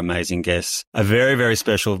to all our amazing guests. A very, very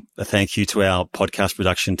special thank you to our podcast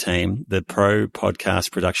production team, the Pro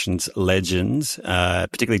Podcast Productions legends,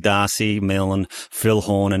 particularly Darcy, Milne, Phil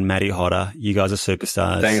Horn and Maddie Hodder. You guys are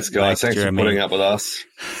superstars. Thanks, guys. Thanks for putting up with us.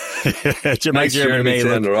 Makes Jeremy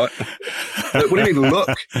sound all right. What do you mean, look?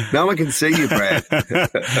 No one can see you, Brad.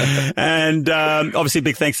 And obviously,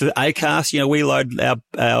 big thanks to Acast. You know, we load our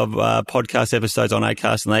podcast episodes on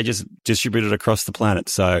Acast, and they just distribute it across the planet.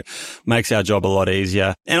 So makes our job a lot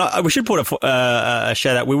easier. And we should put a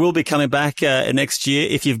shout out. We will be coming back next year.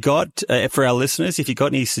 If you've got, for our listeners, if you've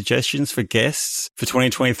got any suggestions for guests for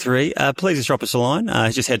 2023, please just drop us a line.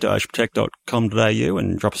 Just head to oceanprotect.com.au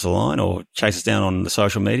and drop us a line, or chase us down on the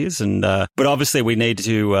social medias. And but obviously, we need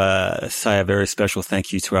to say a very special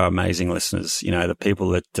thank you to our amazing listeners. You know, the people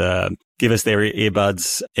that give us their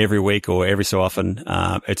earbuds every week or every so often.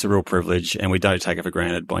 It's a real privilege, and we don't take it for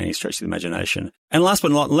granted by any stretch of the imagination. And last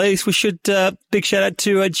but not least, we should big shout out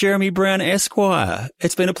to Jeremy Brown Esquire.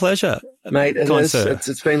 It's been a pleasure, mate.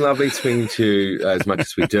 It's been lovely speaking to you as much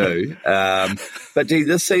as we do. But gee,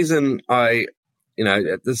 this season, this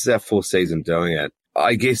is our 4th season doing it.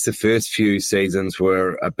 I guess the first few seasons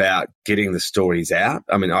were about getting the stories out.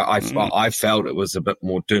 I mean, I felt it was a bit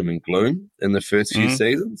more doom and gloom in the first few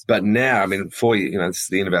seasons. But now, I mean, this is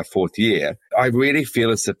the end of our 4th year. I really feel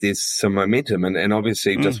as if there's some momentum. And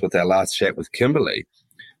obviously, just with our last chat with Kimberly,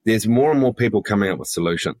 there's more and more people coming up with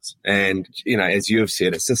solutions. And, as you have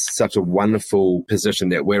said, it's just such a wonderful position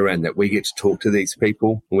that we're in, that we get to talk to these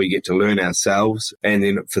people and we get to learn ourselves. And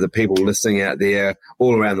then for the people listening out there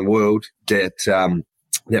all around the world that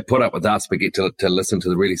put up with us, but get to listen to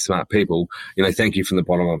the really smart people, thank you from the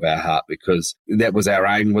bottom of our heart, because that was our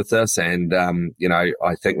aim with this. And,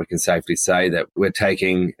 I think we can safely say that we're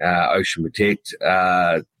taking Ocean Protect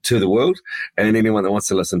to the world and anyone that wants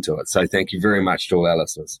to listen to it. So thank you very much to all our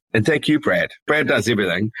listeners. And thank you, Brad. Brad does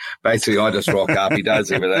everything. Basically, I just rock up. He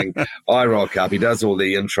does everything. I rock up. He does all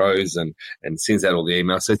the intros and sends out all the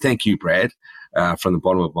emails. So thank you, Brad. From the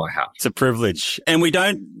bottom of my heart. It's a privilege. And we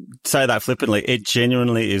don't say that flippantly. It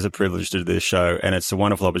genuinely is a privilege to do this show, and it's a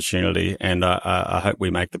wonderful opportunity. And I hope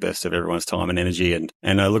we make the best of everyone's time and energy, and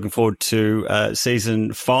looking forward to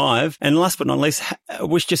season 5. And last but not least,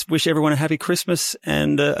 wish everyone a happy Christmas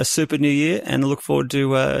and a super new year, and look forward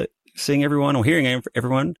to seeing everyone or hearing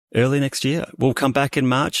everyone early next year. We'll come back in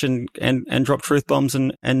March and drop truth bombs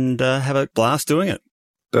and have a blast doing it.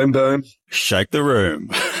 Boom, boom. Shake the room.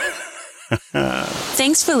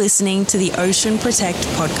 Thanks for listening to the Ocean Protect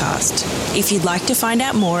podcast. If you'd like to find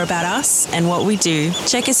out more about us and what we do,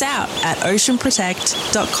 check us out at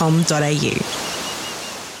oceanprotect.com.au.